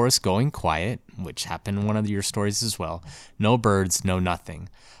whole forest going quiet, which happened in one of your stories as well. No birds, no nothing.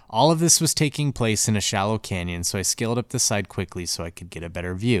 All of this was taking place in a shallow canyon, so I scaled up the side quickly so I could get a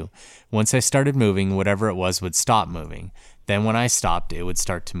better view. Once I started moving, whatever it was would stop moving. Then when I stopped, it would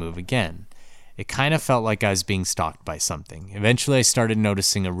start to move again. It kind of felt like I was being stalked by something. Eventually, I started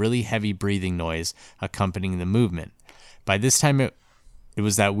noticing a really heavy breathing noise accompanying the movement. By this time, it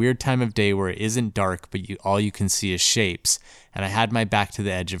was that weird time of day where it isn't dark, but all you can see is shapes, and I had my back to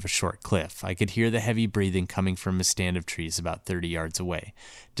the edge of a short cliff. I could hear the heavy breathing coming from a stand of trees about 30 yards away.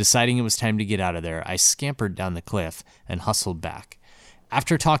 Deciding it was time to get out of there, I scampered down the cliff and hustled back.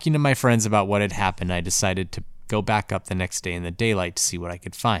 After talking to my friends about what had happened, I decided to go back up the next day in the daylight to see what I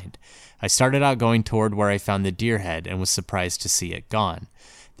could find. I started out going toward where I found the deer head and was surprised to see it gone.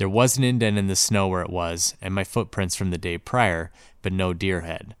 There was an indent in the snow where it was, and my footprints from the day prior, but no deer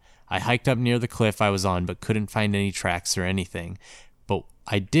head. I hiked up near the cliff I was on, but couldn't find any tracks or anything. But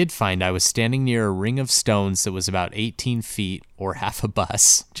I did find I was standing near a ring of stones that was about 18 feet, or half a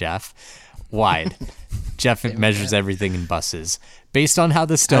bus, Jeff, wide. Jeff measures everything in buses. Based on how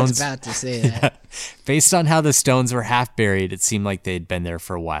the I was stones... about to say that. Based on how the stones were half buried, it seemed like they had been there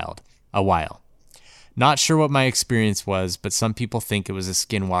for a while. Not sure what my experience was, but some people think it was a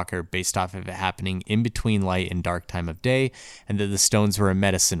skinwalker based off of it happening in between light and dark time of day, and that the stones were a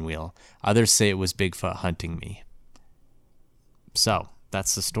medicine wheel. Others say it was Bigfoot hunting me. So,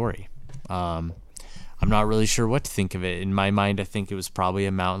 that's the story. I'm not really sure what to think of it. In my mind, I think it was probably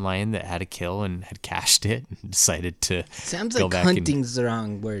a mountain lion that had a kill and had cached it and decided to Sounds go like back and hunting's the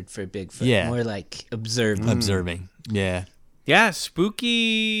wrong word for Bigfoot. Yeah. More like observing. observing. Yeah. Yeah,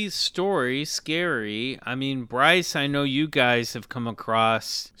 spooky story, scary. I mean, Bryce, I know you guys have come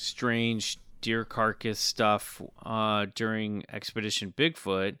across strange deer carcass stuff during Expedition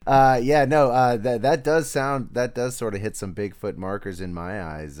Bigfoot. That does sort of hit some Bigfoot markers in my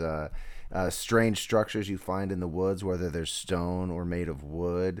eyes. Strange structures you find in the woods, whether they're stone or made of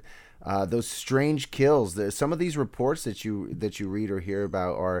wood. Those strange kills. Some of these reports that you read or hear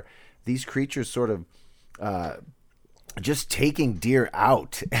about are these creatures sort of just taking deer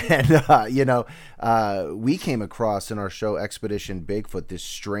out. And we came across in our show Expedition Bigfoot this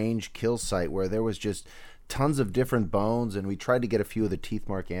strange kill site where there was just tons of different bones, and we tried to get a few of the teeth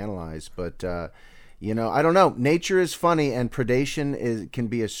mark analyzed, but I don't know. Nature is funny, and predation can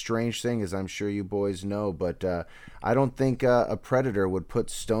be a strange thing, as I'm sure you boys know. But I don't think a predator would put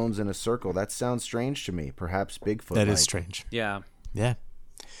stones in a circle. That sounds strange to me. Perhaps Bigfoot. That might. is strange. Yeah. Yeah.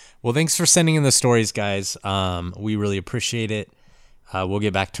 Well, thanks for sending in the stories, guys. We really appreciate it. We'll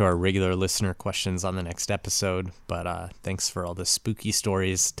get back to our regular listener questions on the next episode, but thanks for all the spooky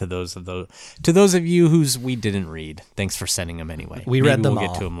stories to those of you whose we didn't read. Thanks for sending them anyway. We read them we'll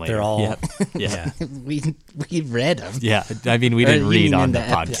all. Get to them later. They're all Yep. Yeah. we read them. Yeah. I mean, we didn't read on the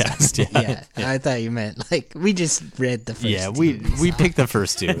podcast. Yeah. I thought you meant like we just read the first. Yeah, two, we picked the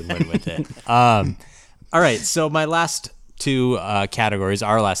first two and went with it. All right, so my last two categories,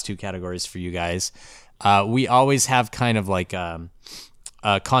 our last two categories for you guys, we always have kind of like a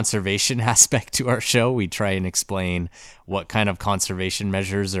conservation aspect to our show. We try and explain what kind of conservation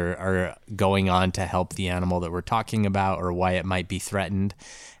measures are going on to help the animal that we're talking about or why it might be threatened.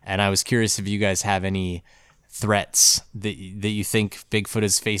 And I was curious if you guys have any threats that you think Bigfoot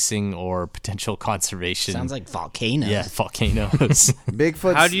is facing or potential conservation. Sounds like volcanoes. Yeah, volcanoes.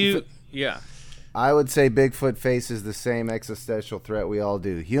 Bigfoot. How do you? Yeah. I would say Bigfoot faces the same existential threat we all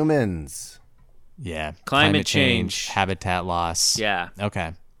do. Humans. Yeah. Climate change. Habitat loss. Yeah.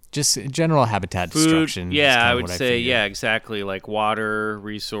 Okay. Just general habitat Food. destruction. is Yeah, kind I of would what say, figured. yeah, exactly. Like water,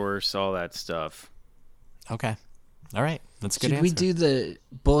 resource, all that stuff. Okay. All right. That's a good Should answer. we do the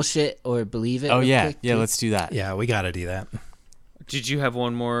bullshit or believe it? Oh, real yeah. quick, Yeah, too? let's do that. Yeah, we got to do that. Did you have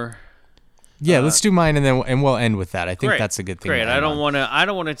one more? Yeah, let's do mine and we'll end with that. I think Great. that's a good thing. Great. to I end don't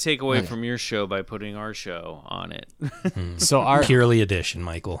on. want to take away from your show by putting our show on it. So our Purely edition,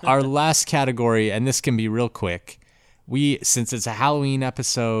 Michael. our last category, and this can be real quick. Since it's a Halloween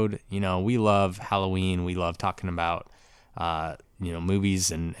episode, we love Halloween. We love talking about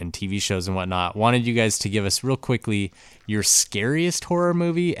movies and TV shows and whatnot. Wanted you guys to give us real quickly your scariest horror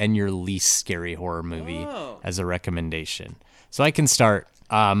movie and your least scary horror movie as a recommendation. So I can start.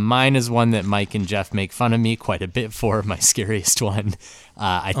 Mine is one that Mike and Jeff make fun of me quite a bit for, my scariest one.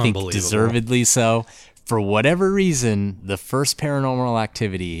 I think Unbelievable. deservedly so. For whatever reason, the first Paranormal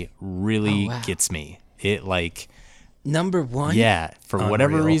Activity really gets me. It Number one. yeah, for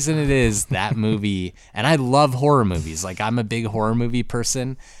whatever Unreal. reason it is, that movie, and I love horror movies. Like, I'm a big horror movie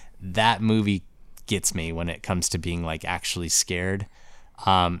person. That movie gets me when it comes to being actually scared.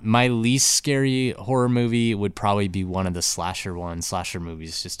 My least scary horror movie would probably be one of the slasher ones. Slasher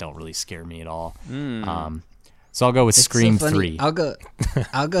movies just don't really scare me at all. So I'll go with It's Scream so funny. 3.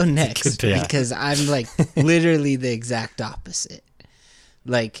 I'll go next pick. because I'm literally the exact opposite.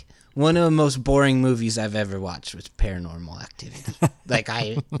 One of the most boring movies I've ever watched was Paranormal Activity.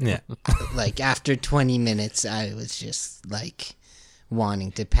 Yeah. After 20 minutes, I was just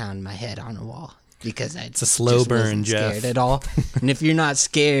wanting to pound my head on a wall because it's a slow burn, Jeff. scared at all. And if you're not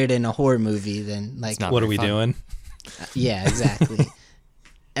scared in a horror movie, then not What are very we fun. doing? yeah, exactly.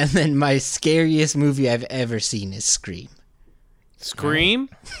 And then my scariest movie I've ever seen is Scream, Scream?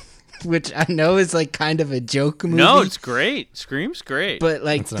 which I know is kind of a joke movie. No, it's great. Scream's great. but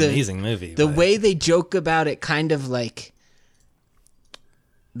It's an amazing movie. the but- way they joke about it kind of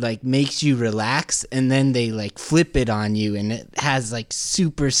makes you relax, and then they flip it on you, and it has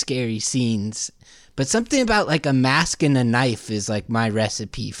super scary scenes. But something about a mask and a knife is my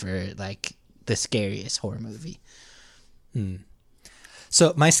recipe for the scariest horror movie.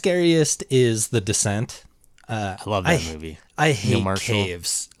 So my scariest is The Descent. I love that movie. I Neil hate Marshall.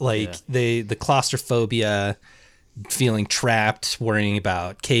 caves. The claustrophobia, feeling trapped, worrying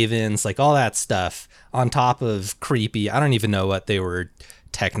about cave-ins, all that stuff. On top of creepy. I don't even know what they were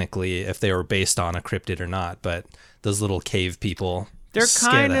technically, if they were based on a cryptid or not. But those little cave people. they're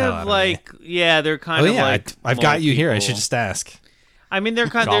scare kind the hell of out of me. yeah, they're kind Oh of yeah, I've got mole you here. I people. should just ask. I mean, they're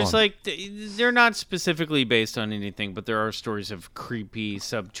kind. Call There's they're not specifically based on anything, but there are stories of creepy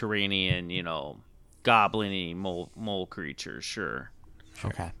subterranean, goblin-y mole creatures. Sure.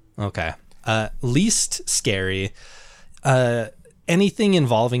 Okay. Okay. Least scary. Anything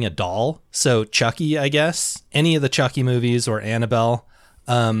involving a doll. So Chucky, I guess. Any of the Chucky movies or Annabelle.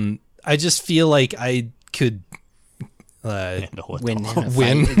 I just feel like I could Win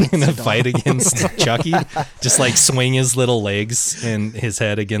win in a a fight against Chucky. Just swing his little legs and his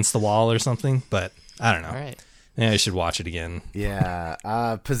head against the wall or something. But I don't know. All right. Yeah, I should watch it again.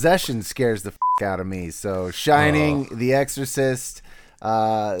 Yeah, Possession scares the out of me. So Shining, The Exorcist,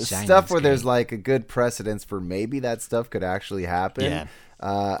 stuff where there's a good precedence for maybe that stuff could actually happen. Yeah,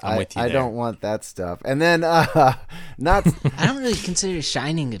 I'm with you I there. don't want that stuff. And then not. I don't really consider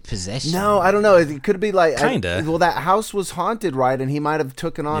Shining a possession. No, I don't know. It could be Kinda. well, that house was haunted, right? And he might have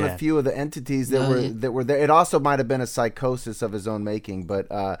taken on Yeah. a few of the entities that No, were yeah. that were there. It also might have been a psychosis of his own making, but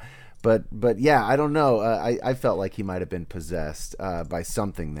But yeah, I don't know. I felt like he might have been possessed by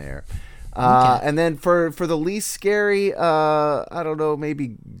something there. And then for the least scary, I don't know,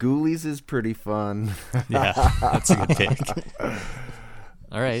 maybe Ghoulies is pretty fun. Yeah, that's a good pick.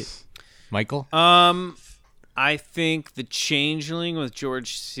 All right, Michael. I think The Changeling with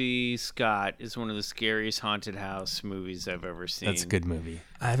George C. Scott is one of the scariest haunted house movies I've ever seen. That's a good movie.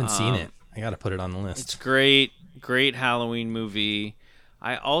 I haven't seen it. I got to put it on the list. It's great Halloween movie.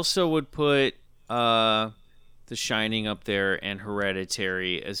 I also would put The Shining up there and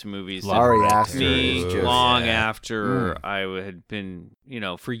Hereditary as movies that Ari wrecked Aster me is just- long after I had been,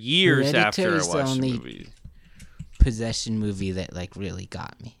 for years after I Hereditary's the watched the only movie. possession movie that like really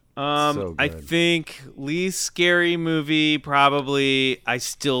got me. So I good. think least scary movie probably I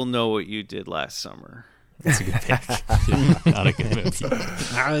Still Know What You Did Last Summer. That's a good pick. Yeah, not a good movie.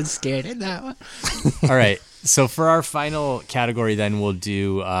 I was scared of that one. All right. So for our final category, then we'll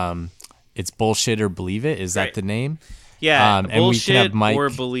do it's bullshit or believe it. Is that Right. the name? Yeah, And we could bullshit have Mike. or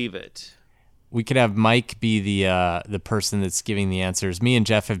believe it. We could have Mike be the person that's giving the answers. Me and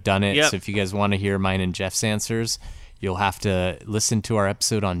Jeff have done it. Yep. So if you guys want to hear mine and Jeff's answers, you'll have to listen to our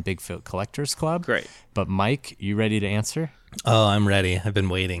episode on Bigfoot Collectors Club. Great. But Mike, you ready to answer? Oh, I'm ready. I've been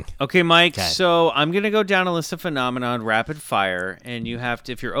waiting. Okay, Mike. Okay. So I'm gonna go down a list of phenomenon rapid fire, and you have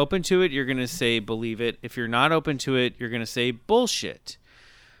to. If you're open to it, you're gonna say believe it. If you're not open to it, you're gonna say bullshit.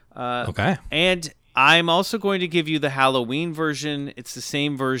 Okay. And I'm also going to give you the Halloween version. It's the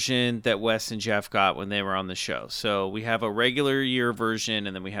same version that Wes and Jeff got when they were on the show. So we have a regular year version,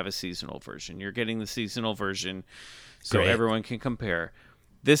 and then we have a seasonal version. You're getting the seasonal version, so Great. everyone can compare.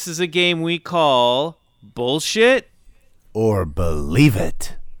 This is a game we call bullshit. Or believe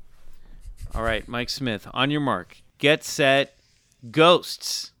it. All right, Mike Smith, on your mark. Get set.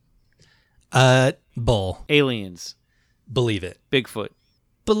 Ghosts. Bull. Aliens. Believe it. Bigfoot.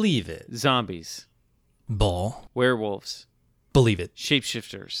 Believe it. Zombies. Bull. Werewolves. Believe it.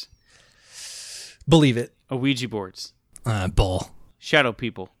 Shapeshifters. Believe it. Ouija boards. Bull. Shadow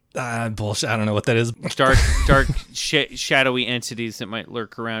people. Bullshit. I don't know what that is. Dark, shadowy entities that might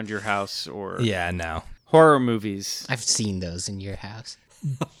lurk around your house, or Yeah, no. horror movies. I've seen those in your house.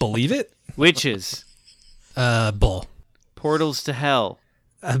 Believe it. Witches. Bull. Portals to hell.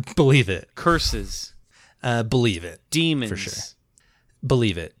 Believe it. Curses. Believe it. Demons. For sure.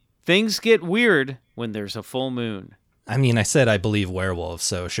 Believe it. Things get weird when there's a full moon. I mean, I said I believe werewolves,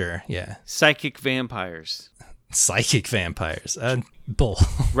 so sure. Yeah. Psychic vampires. Psychic vampires. Bull.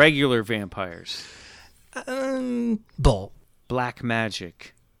 Regular vampires. Bull. Black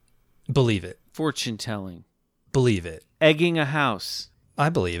magic. Believe it. Fortune telling. Believe it. Egging a house. I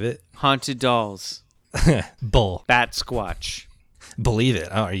believe it. Haunted dolls. Bull. Bat squatch. Believe it.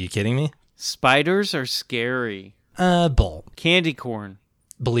 Oh, are you kidding me? Spiders are scary. Bull. Candy corn.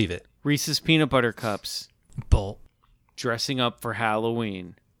 Believe it. Reese's peanut butter cups. Bull. Dressing up for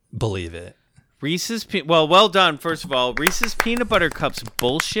Halloween. Believe it. Well done, first of all. Reese's peanut butter cups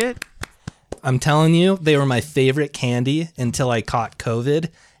bullshit? I'm telling you, they were my favorite candy until I caught COVID,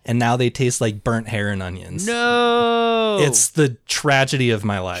 and now they taste like burnt hair and onions. No! It's the tragedy of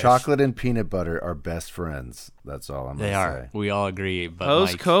my life. Chocolate and peanut butter are best friends. That's all I'm They gonna are. say. We all agree. But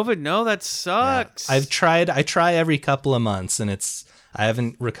Post Mike, COVID? No, that sucks. I try every couple of months, and I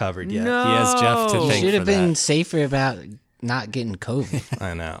haven't recovered yet. No. he has Jeff to You thank Should for have been that. safer about not getting COVID.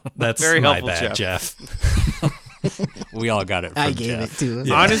 I know. That's Very my helpful, bad, Jeff. Jeff. We all got it from I gave Jeff. it to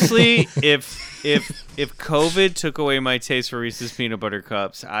him. Honestly, if COVID took away my taste for Reese's peanut butter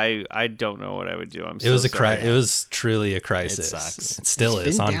cups, I don't know what I would do. It was truly a crisis. sucks. It still It's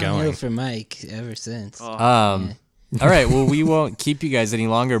is been ongoing. downhill for Mike ever since. All right. Well, we won't keep you guys any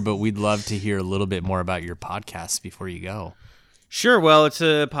longer, but we'd love to hear a little bit more about your podcast before you go. Sure. Well, it's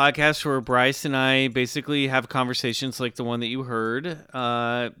a podcast where Bryce and I basically have conversations like the one that you heard,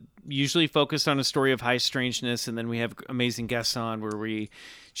 usually focused on a story of high strangeness, and then we have amazing guests on where we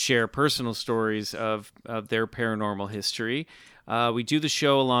share personal stories of their paranormal history. We do the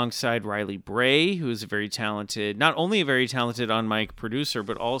show alongside Riley Bray, who is a very talented, not only a very talented on-mic producer,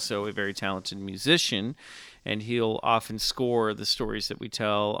 but also a very talented musician. And he'll often score the stories that we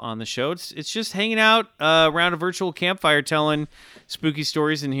tell on the show. It's just hanging out around a virtual campfire, telling spooky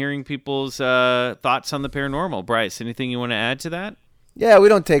stories and hearing people's thoughts on the paranormal. Bryce, anything you want to add to that? Yeah, we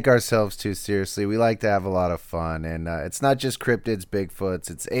don't take ourselves too seriously. We like to have a lot of fun. And it's not just cryptids,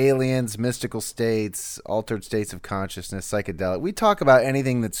 Bigfoots. It's aliens, mystical states, altered states of consciousness, psychedelic. We talk about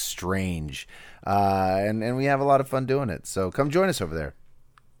anything that's strange. And we have a lot of fun doing it. So come join us over there.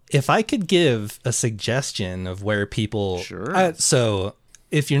 If I could give a suggestion of where people... Sure. So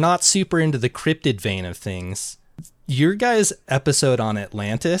if you're not super into the cryptid vein of things, Your guys' episode on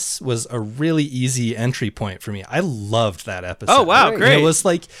Atlantis was a really easy entry point for me. I loved that episode. Oh, wow, great. And it was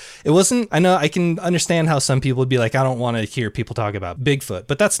like, it wasn't, I know I can understand how some people would be like, I don't want to hear people talk about Bigfoot,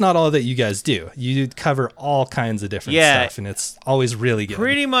 but that's not all that you guys do. You cover all kinds of different stuff, and it's always really good.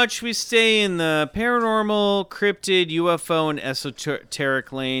 Pretty much we stay in the paranormal, cryptid, UFO, and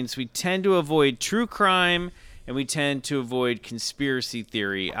esoteric lanes. We tend to avoid true crime, and we tend to avoid conspiracy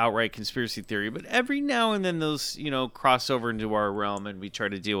theory, outright conspiracy theory. But every now and then those, cross over into our realm, and we try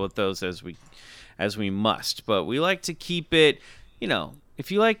to deal with those as we must. But we like to keep it,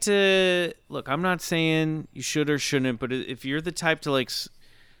 if you like to, look, I'm not saying you should or shouldn't, but if you're the type to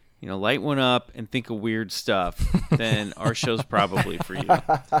light one up and think of weird stuff, then our show's probably for you.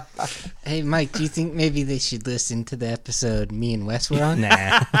 Hey, Mike, do you think maybe they should listen to the episode me and Wes were on?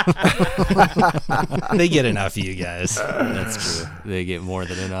 Nah. They get enough of you guys. That's true. They get more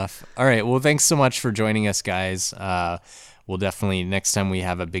than enough. All right. Well, thanks so much for joining us, guys. We'll definitely, next time we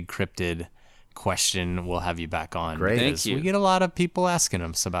have a big cryptid question, we'll have you back on. Great. Thank you. We get a lot of people asking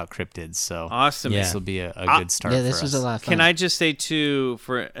us about cryptids, so Awesome. this will be a good start. Yeah, this for was us. a lot of fun. Can I just say, too,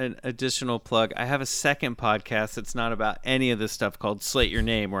 for an additional plug, I have a second podcast that's not about any of this stuff called Slate Your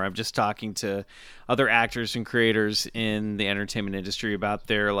Name, where I'm just talking to other actors and creators in the entertainment industry about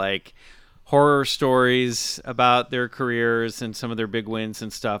their, horror stories about their careers and some of their big wins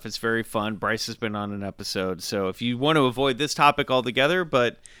and stuff. It's very fun. Bryce has been on an episode. So if you want to avoid this topic altogether,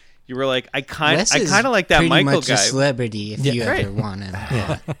 but you were like, I kind of like that pretty Michael much guy. A celebrity if you Great. ever want him.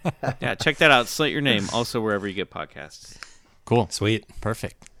 Yeah, check that out. Slate Your Name, also wherever you get podcasts. Cool. Sweet.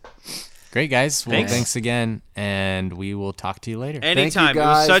 Perfect. Great, guys. Well, Thanks. thanks again, and we will talk to you later. Anytime.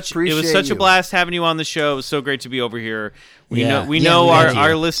 guys. It was such Appreciate a you. blast having you on the show. It was so great to be over here. We know Yeah, our, thank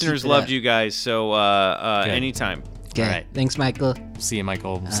our you. listeners Keep it loved up. you guys. So anytime. Okay. All right. Thanks, Michael. See you,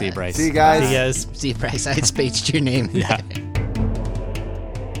 Michael. We'll see you, Bryce. See you guys. See you guys. See you, Bryce. I spaced your name. Yeah.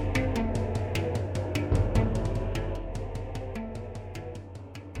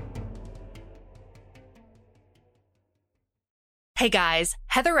 Hey guys,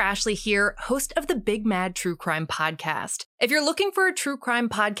 Heather Ashley here, host of the Big Mad True Crime Podcast. If you're looking for a true crime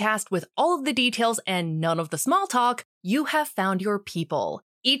podcast with all of the details and none of the small talk, you have found your people.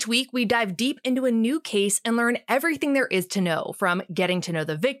 Each week, we dive deep into a new case and learn everything there is to know, from getting to know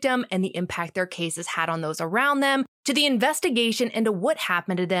the victim and the impact their case has had on those around them, to the investigation into what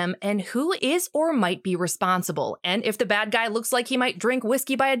happened to them and who is or might be responsible. And if the bad guy looks like he might drink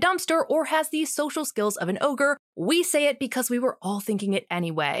whiskey by a dumpster or has the social skills of an ogre, we say it because we were all thinking it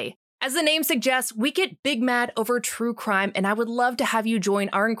anyway. As the name suggests, we get big mad over true crime, and I would love to have you join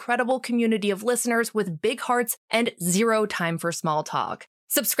our incredible community of listeners with big hearts and zero time for small talk.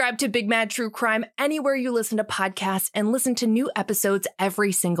 Subscribe to Big Mad True Crime anywhere you listen to podcasts and listen to new episodes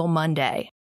every single Monday.